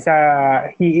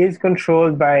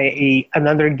controlled by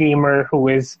another gamer who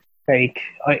is.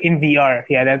 In VR.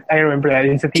 Yeah, I remember that.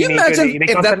 It's a teenager. Can you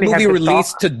imagine if that movie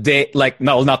released today,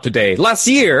 not today, last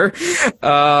year,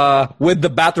 with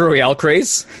the Battle Royale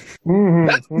craze?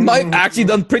 That might actually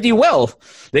done pretty well.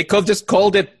 They could have just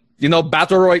called it,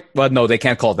 Battle Royale. Well, no, they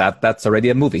can't call that. That's already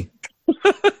a movie.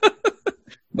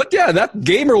 But yeah, that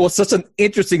Gamer was such an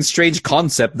interesting, strange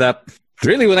concept that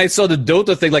really when I saw the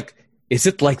Dota thing, is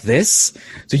it like this?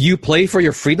 Do you play for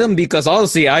your freedom? Because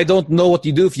honestly, I don't know what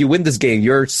you do if you win this game.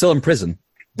 You're still in prison.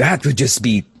 That would just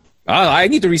be... I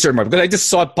need to research more because I just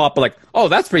saw it pop up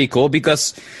that's pretty cool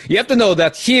because you have to know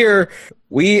that here,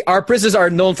 our prisons are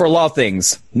known for a lot of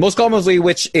things. Most commonly,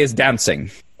 which is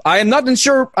dancing. I'm not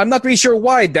really sure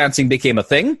why dancing became a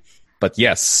thing. But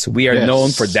yes, we are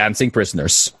known for dancing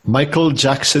prisoners. Michael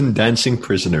Jackson dancing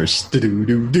prisoners.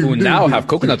 Who now have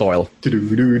coconut oil.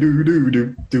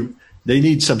 They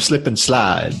need some slip and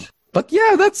slide. But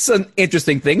yeah, that's an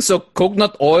interesting thing. So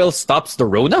coconut oil stops the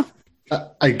Rona?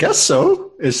 I guess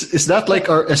so. Is that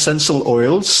our essential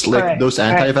oils, those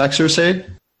anti-vaxxers say?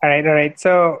 All right.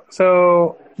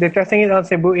 So they're testing it on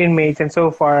Cebu inmates, and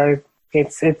so far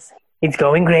it's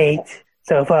going great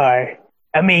so far.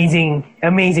 Amazing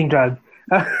drug.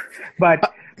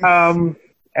 But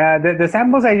the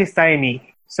sample size is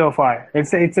tiny so far.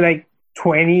 It's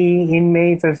 20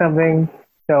 inmates or something.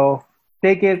 So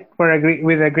take it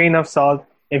with a grain of salt,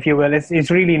 if you will.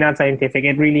 It's really not scientific.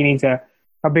 It really needs a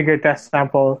bigger test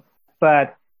sample.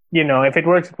 But if it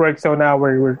works, it works. So now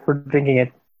we're drinking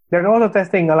it. They're also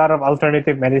testing a lot of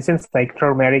alternative medicines like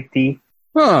turmeric tea.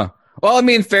 Huh. Well, I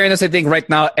mean, fairness, I think right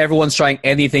now everyone's trying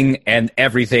anything and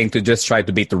everything to just try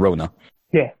to beat the Rona.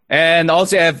 Yeah. And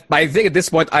also, I think at this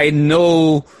point, I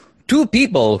know 2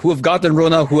 people who have gotten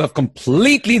Rona who have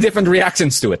completely different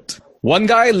reactions to it. One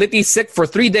guy, literally sick for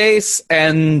 3 days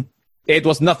and it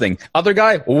was nothing. Other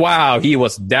guy, wow, he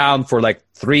was down for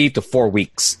 3 to 4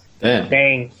 weeks.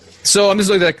 Dang. So I'm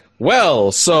just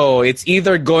so it's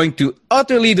either going to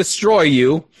utterly destroy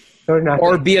you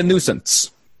or be a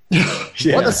nuisance.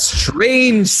 Yeah. What a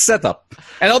strange setup.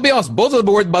 And I'll be honest, both of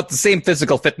them were about the same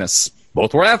physical fitness.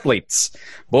 Both were athletes.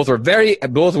 Both were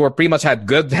pretty much had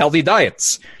good, healthy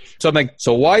diets. So I'm like,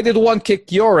 so why did one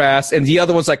kick your ass and the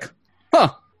other one's like, huh,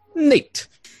 neat.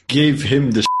 Gave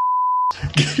him the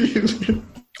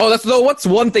Oh, what's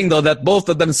one thing, though, that both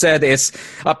of them said is,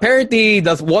 apparently,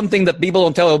 that's one thing that people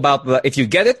don't tell about if you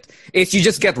get it, is you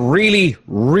just get really,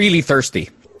 really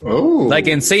thirsty. Oh. Like,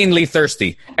 insanely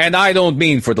thirsty. And I don't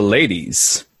mean for the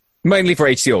ladies. Mainly for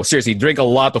HCO. Seriously, drink a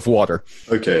lot of water.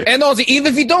 Okay. And also,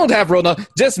 even if you don't have Rona,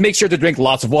 just make sure to drink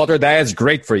lots of water. That is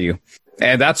great for you.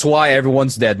 And that's why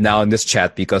everyone's dead now in this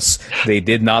chat, because they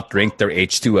did not drink their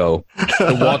H2O.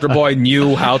 The water boy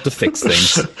knew how to fix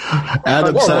things.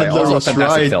 Adam Sandler was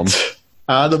right. Film.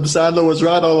 Adam Sandler was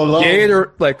right all along.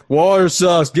 Gator, like, water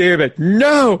sucks, Gator.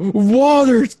 No,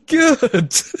 water's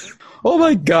good. Oh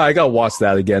my god, I gotta watch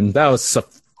that again. That was a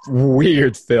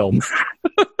weird film.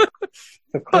 But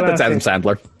that's Adam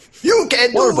Sandler. You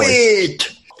can do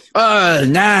it! All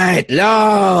night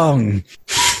long.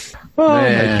 Oh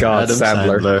man, my god, Adam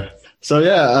Sandler. So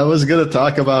yeah, I was gonna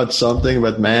talk about something,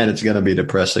 but man, it's gonna be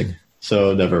depressing.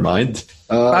 So never mind.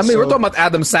 We're talking about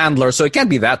Adam Sandler, so it can't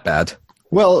be that bad.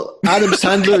 Well, Adam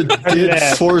Sandler did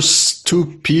force two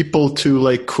people to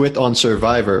like quit on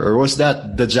Survivor, or was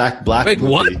that the Jack Black movie?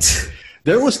 What?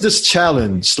 There was this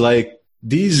challenge, like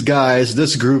these guys,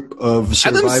 this group of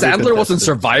Survivor Adam Sandler wasn't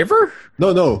Survivor?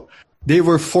 No. They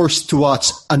were forced to watch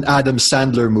an Adam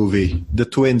Sandler movie, the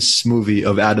twins movie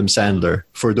of Adam Sandler,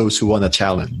 for those who won a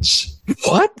challenge.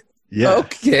 What? Yeah.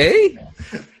 Okay.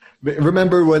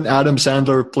 Remember when Adam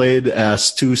Sandler played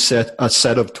as a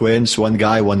set of twins, one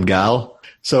guy, one gal?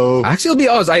 So actually, I'll be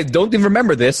honest, I don't even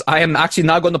remember this. I am actually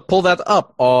now going to pull that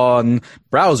up on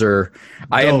browser.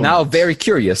 I am now very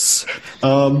curious.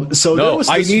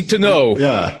 I need to know.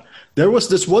 Yeah. There was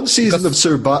this one season of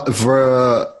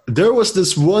Survivor.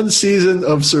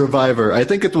 I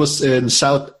think it was in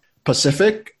South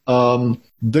Pacific.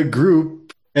 The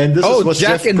group, and this was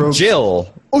Jack Jeff and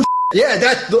Jill. Oh, yeah,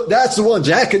 that's the one.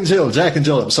 Jack and Jill.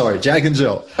 I'm sorry, Jack and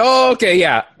Jill. Oh, okay,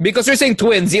 yeah. Because you're saying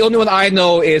twins. The only one I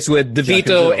know is with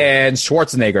DeVito and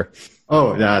Schwarzenegger.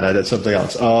 Oh, no, that's something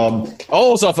else.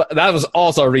 Also, that was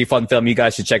also a really fun film. You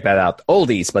guys should check that out.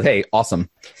 Oldies, but hey, awesome.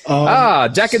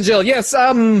 Jack and Jill. Yes.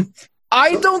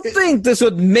 I don't think this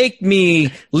would make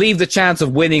me leave the chance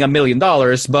of winning $1 million,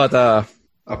 but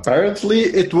apparently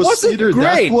it was either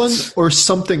that one or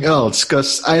something else.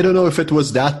 Because I don't know if it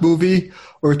was that movie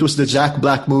or it was the Jack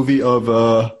Black movie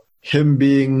of him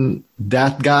being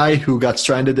that guy who got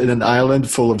stranded in an island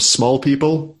full of small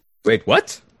people. Wait,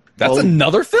 what? That's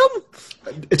another film?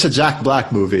 It's a Jack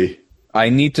Black movie. I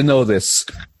need to know this.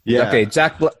 Yeah. Okay,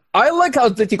 Jack Black. I like how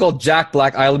you call Jack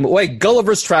Black Island. Wait,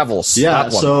 Gulliver's Travels. Yeah,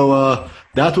 so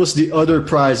that was the other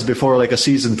prize before like a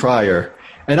season prior.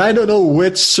 And I don't know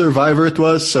which Survivor it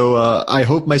was, so I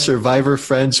hope my Survivor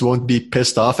friends won't be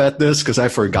pissed off at this because I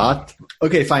forgot.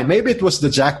 Okay, fine. Maybe it was the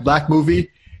Jack Black movie.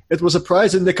 It was a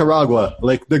prize in Nicaragua.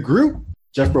 Like the group,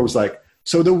 Jeff Bro was like,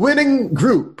 so the winning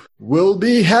group will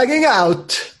be hanging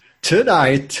out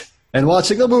tonight and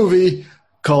watching a movie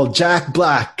called Jack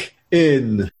Black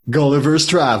in Gulliver's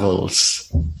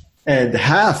Travels. And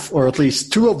half, or at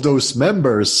least two of those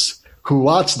members who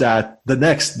watched that the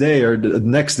next day or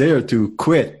two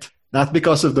quit. Not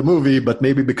because of the movie, but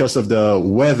maybe because of the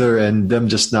weather and them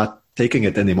just not taking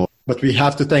it anymore. But we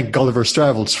have to thank Gulliver's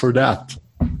Travels for that.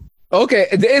 Okay,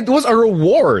 it was a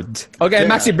reward. Okay, yeah.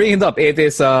 I'm actually bringing it up. It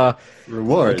is a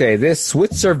reward. Okay, this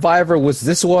which Survivor was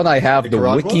this one? I have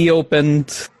Nicaragua? The wiki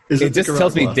opened. It just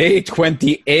tells me day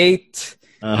 28.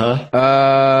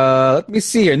 Let me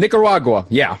see here. Nicaragua.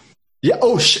 Yeah. Yeah.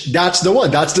 Oh, that's the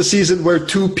one. That's the season where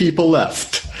two people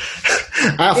left.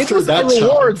 After it was that a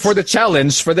reward for the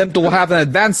challenge for them to have an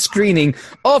advanced screening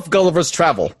of Gulliver's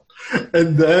Travel.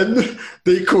 And then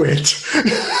they quit.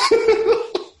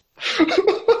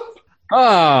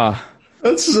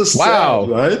 That's just sad,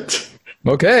 right?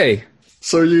 Okay.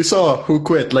 So you saw who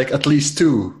quit, like at least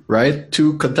two, right?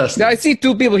 Two contestants. Yeah, I see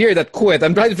two people here that quit.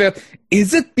 I'm trying to figure out,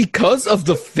 is it because of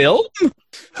the film?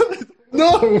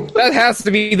 No. That has to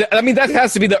be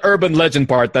the urban legend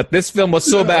part, that this film was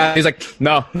so bad. He's like,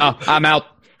 no, I'm out.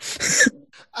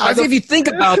 As if you think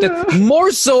about it,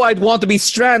 more so I'd want to be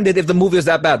stranded if the movie is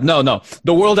that bad. No.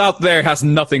 The world out there has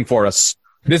nothing for us.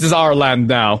 This is our land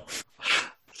now.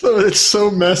 So it's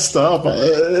so messed up.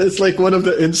 It's like one of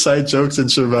the inside jokes in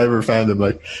Survivor fandom.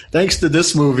 Like, thanks to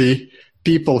this movie,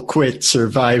 people quit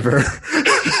Survivor.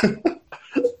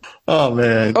 Oh,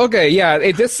 man. Okay, yeah,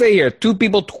 it does say here, two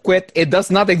people quit. It does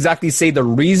not exactly say the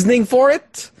reasoning for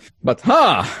it, but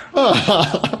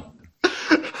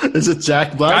Is it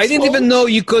Jack Black? I didn't even know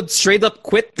you could straight up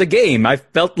quit the game. I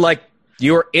felt like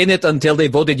You were in it until they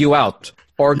voted you out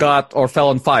or fell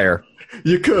on fire.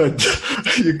 You could.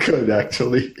 You could,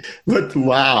 actually. But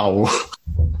wow.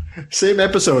 Same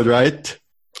episode, right?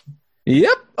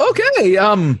 Yep. Okay.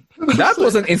 That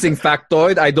was an interesting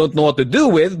factoid I don't know what to do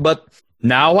with, but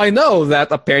now I know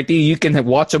that apparently you can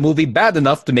watch a movie bad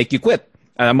enough to make you quit.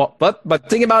 And but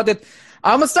think about it.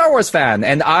 I'm a Star Wars fan,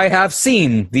 and I have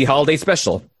seen the holiday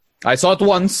special. I saw it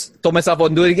once, told myself I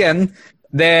wouldn't do it again.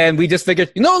 Then we just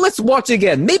figured, let's watch it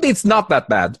again. Maybe it's not that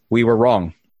bad. We were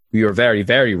wrong. We were very,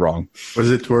 very wrong.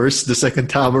 Was it worse the second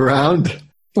time around?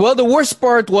 Well, the worst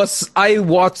part was I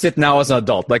watched it now as an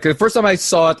adult. Like, the first time I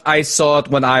saw it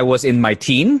when I was in my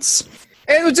teens.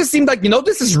 And it just seemed like,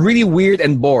 this is really weird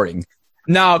and boring.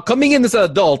 Now, coming in as an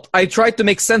adult, I tried to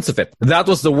make sense of it. That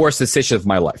was the worst decision of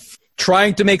my life.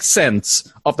 Trying to make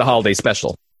sense of the holiday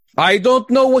special. I don't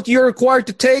know what you're required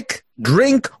to take,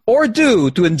 drink, or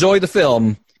do to enjoy the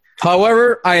film.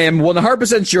 However, I am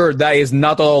 100% sure that is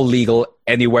not all legal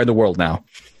anywhere in the world now.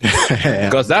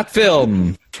 Because that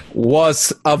film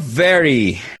was a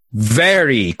very,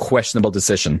 very questionable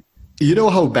decision. You know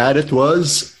how bad it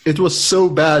was? It was so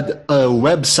bad a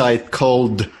website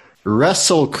called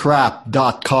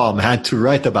WrestleCrap.com had to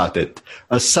write about it.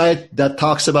 A site that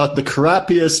talks about the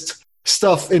crappiest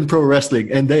stuff in pro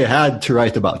wrestling, and they had to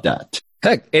write about that.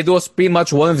 Heck, it was pretty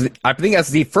much one of the, I think that's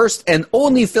the first and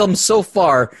only film so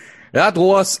far that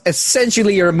was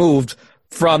essentially removed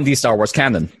from the Star Wars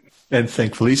canon. And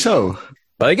thankfully so.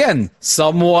 But again,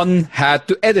 someone had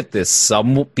to edit this.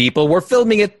 Some people were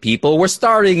filming it. People were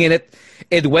starring in it.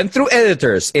 It went through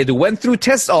editors. It went through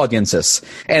test audiences.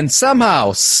 And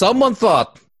somehow, someone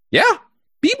thought, yeah,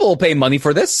 people will pay money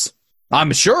for this.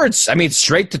 I'm sure it's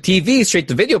straight to TV, straight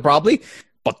to video probably.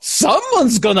 But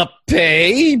someone's gonna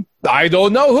pay. I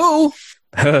don't know who.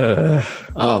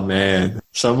 Oh, man.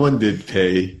 Someone did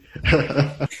pay.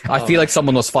 I feel like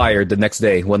someone was fired the next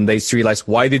day when they realized,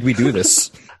 why did we do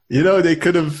this? They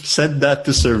could have sent that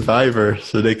to Survivor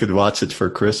so they could watch it for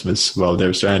Christmas while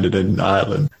they're stranded in an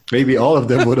island. Maybe all of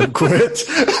them would have quit.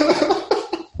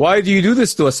 Why do you do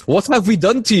this to us? What have we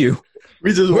done to you?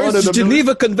 We just Where's the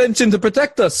Geneva Convention to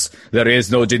protect us? There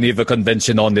is no Geneva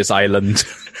Convention on this island.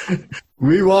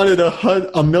 We wanted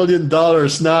 $1 million,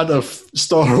 not a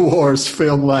Star Wars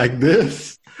film like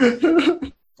this.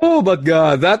 Oh, but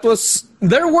God,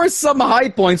 there were some high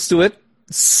points to it.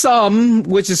 Some,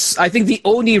 which is, I think, the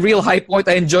only real high point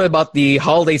I enjoy about the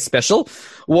holiday special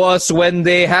was when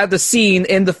they had the scene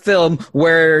in the film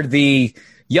where the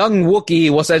young Wookiee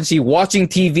was actually watching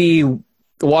TV,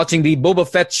 watching the Boba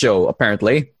Fett show,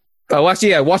 apparently.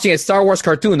 Watching a Star Wars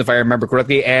cartoon, if I remember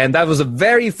correctly, and that was the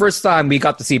very first time we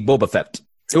got to see Boba Fett,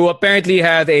 who apparently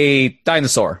had a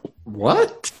dinosaur.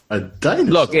 What? A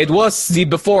dinosaur? Look, it was the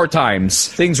before times.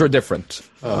 Things were different.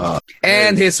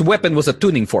 And his weapon was a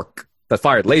tuning fork that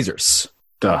fired lasers.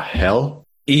 The hell?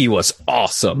 He was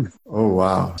awesome. Oh,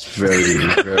 wow. Very,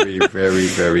 very, very,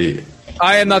 very...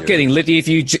 I am not kidding.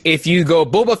 Literally, if you go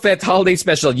Boba Fett Holiday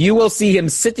Special, you will see him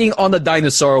sitting on a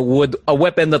dinosaur with a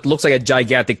weapon that looks like a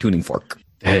gigantic tuning fork.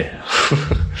 Damn.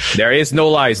 There is no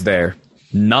lies there.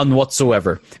 None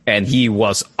whatsoever. And he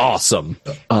was awesome.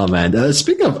 Oh, man.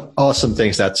 Speaking of awesome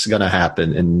things that's going to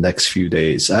happen in the next few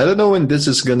days, I don't know when this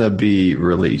is going to be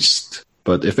released.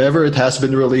 But if ever it has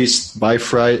been released by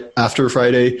after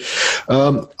Friday,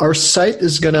 our site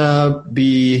is going to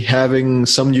be having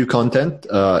some new content.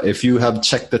 If you have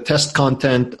checked the test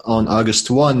content on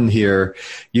August 1 here,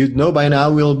 you'd know by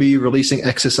now we'll be releasing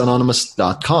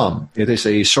AccessAnonymous.com. It is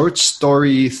a short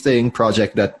story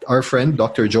project that our friend,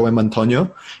 Dr. Joey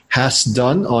Antonio, has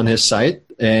done on his site.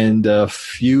 And a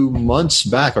few months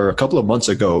back, or a couple of months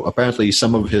ago, apparently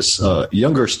some of his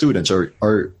younger students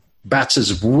are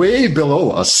batches way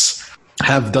below us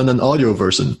have done an audio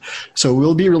version. So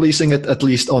we'll be releasing it at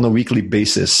least on a weekly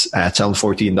basis at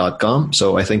channel14.com.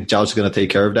 So I think Zhao's going to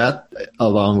take care of that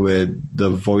along with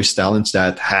the voice talents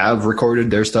that have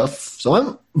recorded their stuff. So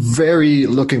I'm very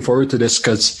looking forward to this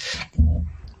because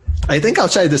I think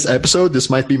outside this episode,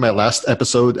 this might be my last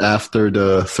episode after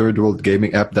the Third World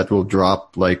Gaming app that will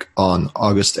drop on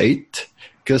August 8th.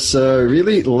 Because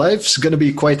really, life's going to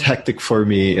be quite hectic for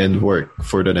me and work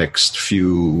for the next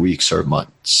few weeks or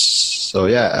months. So,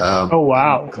 yeah. Oh,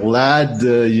 wow. Glad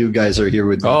you guys are here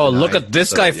with me. Oh, tonight. look at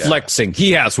this guy flexing.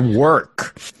 He has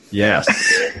work. Yes.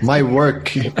 My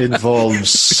work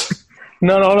involves...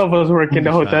 Not all of us work in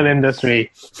the hotel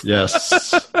industry.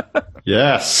 Yes.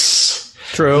 Yes.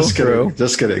 True,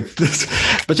 Just kidding.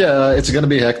 But yeah, it's going to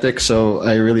be hectic. So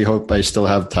I really hope I still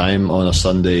have time on a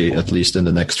Sunday, at least in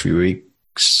the next few weeks.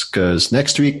 Because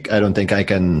next week I don't think I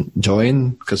can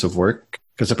join because of work.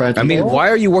 Because apparently, why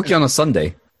are you working on a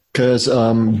Sunday? Because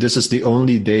this is the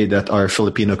only day that our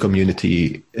Filipino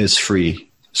community is free.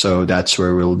 So that's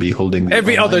where we'll be holding...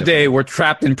 Every other day, we're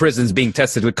trapped in prisons being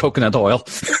tested with coconut oil.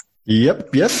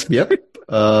 Yep.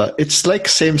 It's like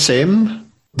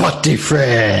same, but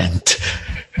different.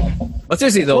 But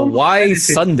seriously, though, why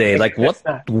Sunday? Like, what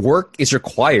work is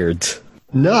required?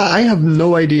 No, I have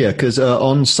no idea, because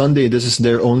on Sunday, this is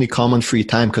their only common free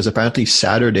time, because apparently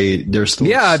Saturday, there's still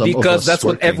some because of us that's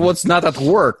working. when everyone's not at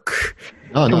work.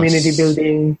 Community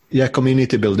building. Yeah,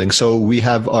 community building. So we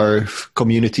have our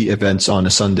community events on a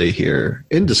Sunday here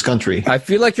in this country. I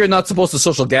feel like you're not supposed to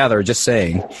social gather, just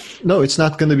saying. No, it's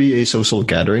not going to be a social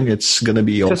gathering. It's going to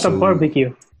be Just a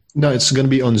barbecue. No, it's going to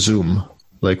be on Zoom,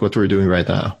 like what we're doing right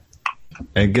now.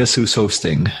 And guess who's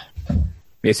hosting?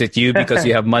 Is it you because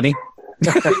you have money?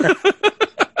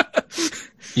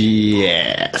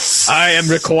 Yes. I am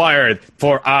required,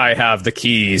 for I have the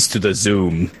keys to the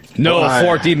Zoom. No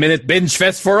 40-minute binge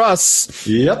fest for us.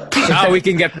 Yep. Now we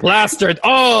can get plastered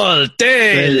all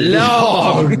day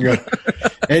long.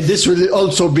 And this will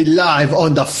also be live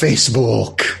on the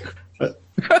Facebook.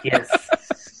 Yes.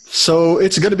 So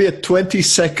it's going to be a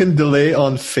 20-second delay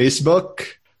on Facebook.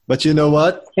 But you know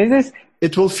what?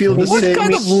 It will feel the same. What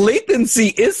kind of latency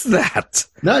is that?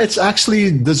 No, it's actually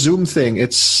the Zoom thing.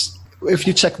 If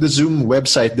you check the Zoom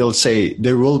website, they'll say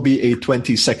there will be a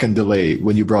 20-second delay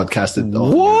when you broadcast it on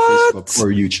Facebook or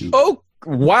YouTube. Oh,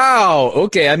 wow.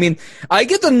 Okay. I mean, I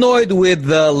get annoyed with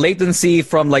the latency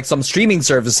from like some streaming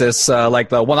services, like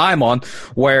the one I'm on,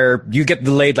 where you get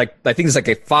delayed, like, I think it's like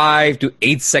a 5 to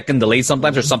 8 second delay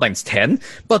sometimes, or sometimes 10.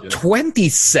 But 20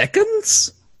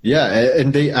 seconds? Yeah,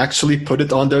 and they actually put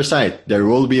it on their site. There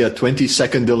will be a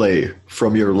 20-second delay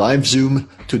from your live Zoom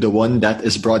to the one that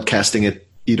is broadcasting it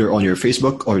either on your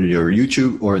Facebook or your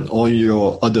YouTube or on all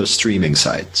your other streaming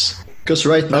sites. Because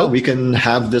right now we can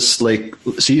have this live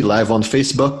on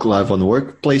Facebook, live on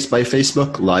Workplace by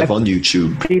Facebook, live on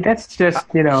YouTube. See, that's just,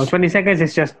 20 seconds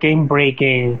is just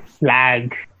game-breaking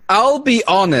lag. I'll be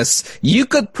honest, you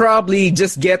could probably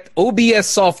just get OBS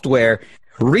software,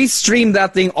 restream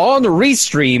that thing on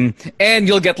Restream, and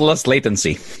you'll get less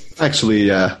latency. Actually,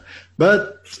 yeah.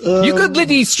 But you could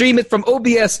literally stream it from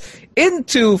OBS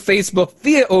into Facebook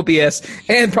via OBS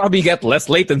and probably get less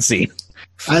latency.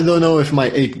 I don't know if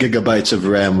my 8 gigabytes of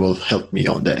RAM will help me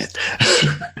on that.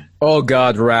 Oh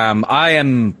God, RAM.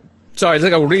 Sorry, it's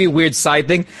like a really weird side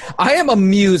thing. I am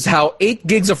amused how 8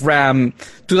 gigs of RAM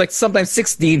to like sometimes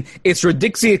 16 is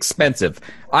ridiculously expensive.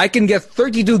 I can get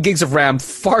 32 gigs of RAM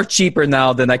far cheaper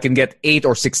now than I can get 8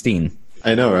 or 16.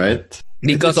 I know, right?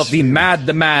 Because of the mad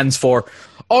demands for,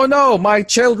 oh no, my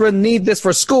children need this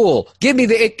for school. Give me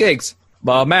the 8 gigs.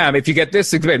 Well, ma'am, if you get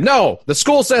this, no, the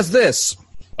school says this.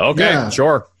 Okay,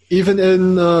 sure. Even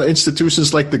in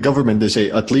institutions like the government, they say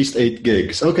at least 8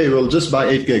 gigs. Okay, we'll just buy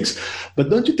 8 gigs. But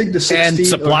don't you think the 16 and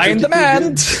supply and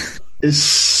demand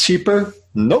is cheaper?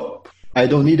 Nope. I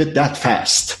don't need it that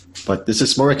fast. But this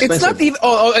is more expensive. It's not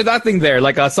even that thing there.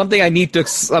 Like something I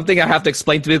have to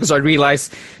explain to you, because I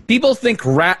realize people think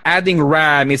adding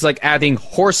RAM is like adding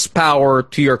horsepower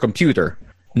to your computer.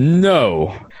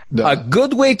 No. A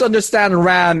good way to understand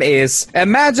RAM is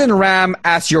imagine RAM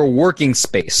as your working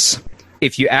space.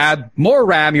 If you add more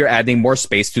RAM, you're adding more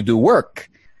space to do work.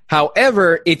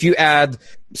 However, if you add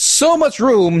so much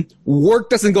room, work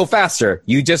doesn't go faster.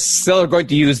 You just still are going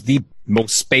to use the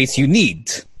most space you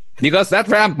need, because that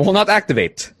RAM will not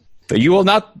activate. So you will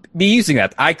not be using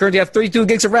that. I currently have 32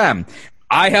 gigs of RAM.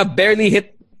 I have barely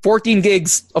hit 14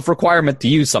 gigs of requirement to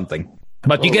use something.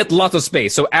 But you get lots of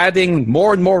space. So adding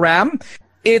more and more RAM,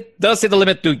 it does hit a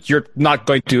limit to you're not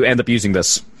going to end up using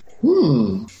this.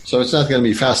 So it's not going to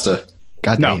be faster.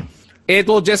 No. It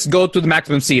will just go to the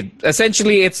maximum speed.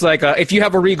 Essentially, it's like if you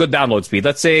have a really good download speed.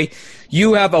 Let's say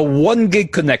you have a 1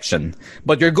 gig connection,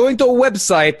 but you're going to a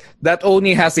website that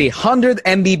only has 100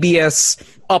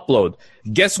 Mbps upload.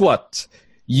 Guess what?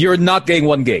 You're not getting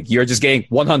 1 gig. You're just getting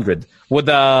 100. With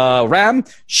RAM,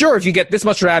 sure, if you get this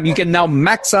much RAM, you can now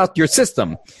max out your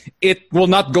system. It will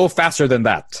not go faster than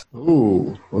that.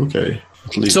 Ooh, okay.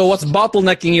 So what's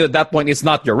bottlenecking you at that point is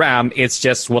not your RAM. It's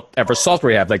just whatever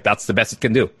software you have. Like, that's the best it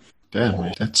can do.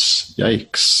 Damn, that's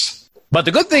yikes. But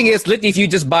the good thing is, if you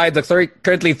just buy the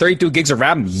currently 32 gigs of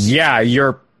RAM,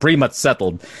 you're pretty much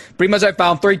settled. Pretty much I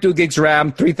found 32 gigs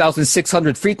RAM,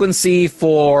 3,600 frequency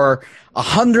for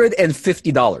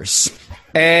 $150.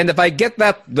 And if I get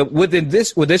that with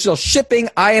additional shipping,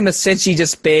 I am essentially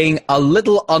just paying a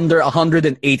little under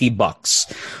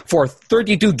 $180 for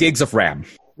 32 gigs of RAM.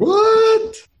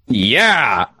 What?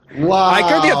 Yeah. Wow. I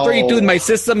currently have 32 in my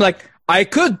system. Like, I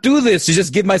could do this to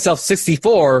just give myself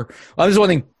 64. I'm just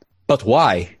wondering, but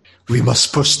why? We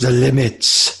must push the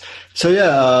limits. So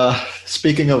yeah,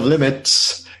 speaking of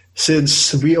limits,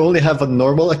 since we only have a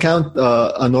normal account,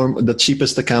 the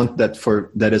cheapest account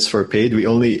that is for paid,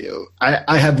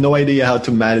 I have no idea how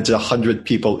to manage 100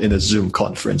 people in a Zoom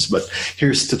conference, but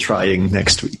here's to trying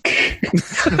next week.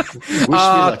 Wish me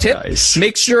luck, guys.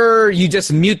 Make sure you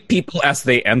just mute people as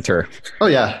they enter. Oh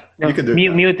yeah, you can do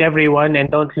mute everyone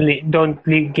and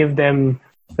don't give them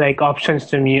like options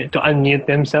to unmute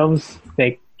themselves.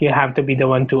 Like you have to be the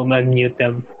one to unmute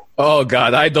them. Oh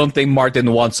God, I don't think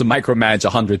Martin wants to micromanage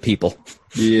 100 people.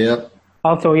 Yep.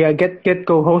 Also, yeah, get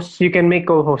co-hosts. You can make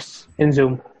co-hosts in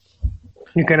Zoom.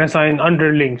 You can assign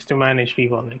underlings to manage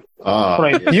people. Like,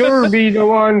 right. Yeah. You'll be the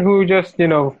one who just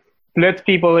lets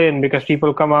people in because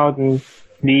people come out and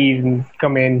leave and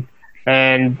come in,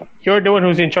 and you're the one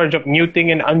who's in charge of muting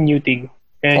and unmuting.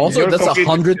 And also, that's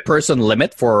 100-person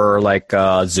limit for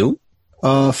Zoom.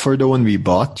 For the one we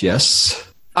bought,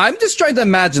 yes. I'm just trying to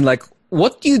imagine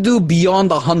what do you do beyond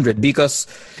 100? Because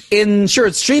in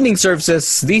streaming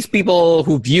services, these people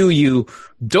who view you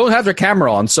don't have their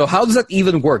camera on. So how does that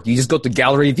even work? You just go to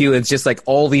gallery view and it's just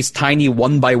all these tiny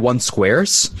 1x1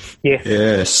 squares? Yeah.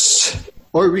 Yes.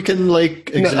 Or we can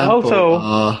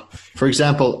for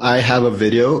example, I have a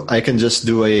video. I can just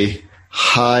do a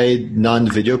hide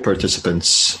non-video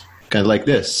participants. Kind of like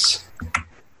this.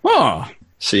 Huh.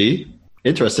 See?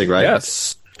 Interesting, right?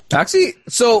 Yes. Actually,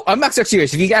 so I'm actually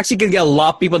curious. If you actually can get a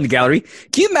lot of people in the gallery,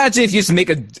 can you imagine if you just make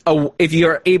if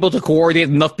you're able to coordinate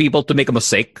enough people to make a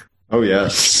mistake? Oh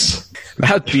yes,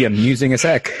 that'd be amusing as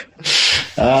heck.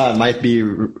 Might be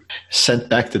sent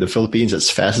back to the Philippines as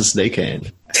fast as they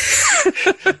can.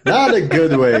 Not a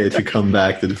good way to come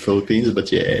back to the Philippines,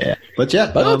 but yeah. But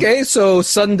okay, so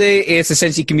Sunday is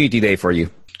essentially community day for you.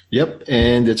 Yep,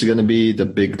 and it's going to be the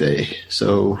big day.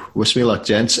 So wish me luck,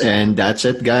 gents. And that's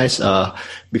it, guys.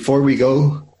 Before we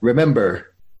go,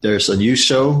 remember, there's a new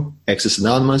show, Access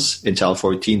Anonymous,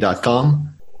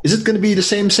 Intel14.com. Is it going to be the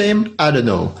same? I don't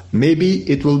know. Maybe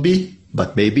it will be,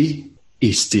 but maybe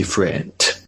it's different.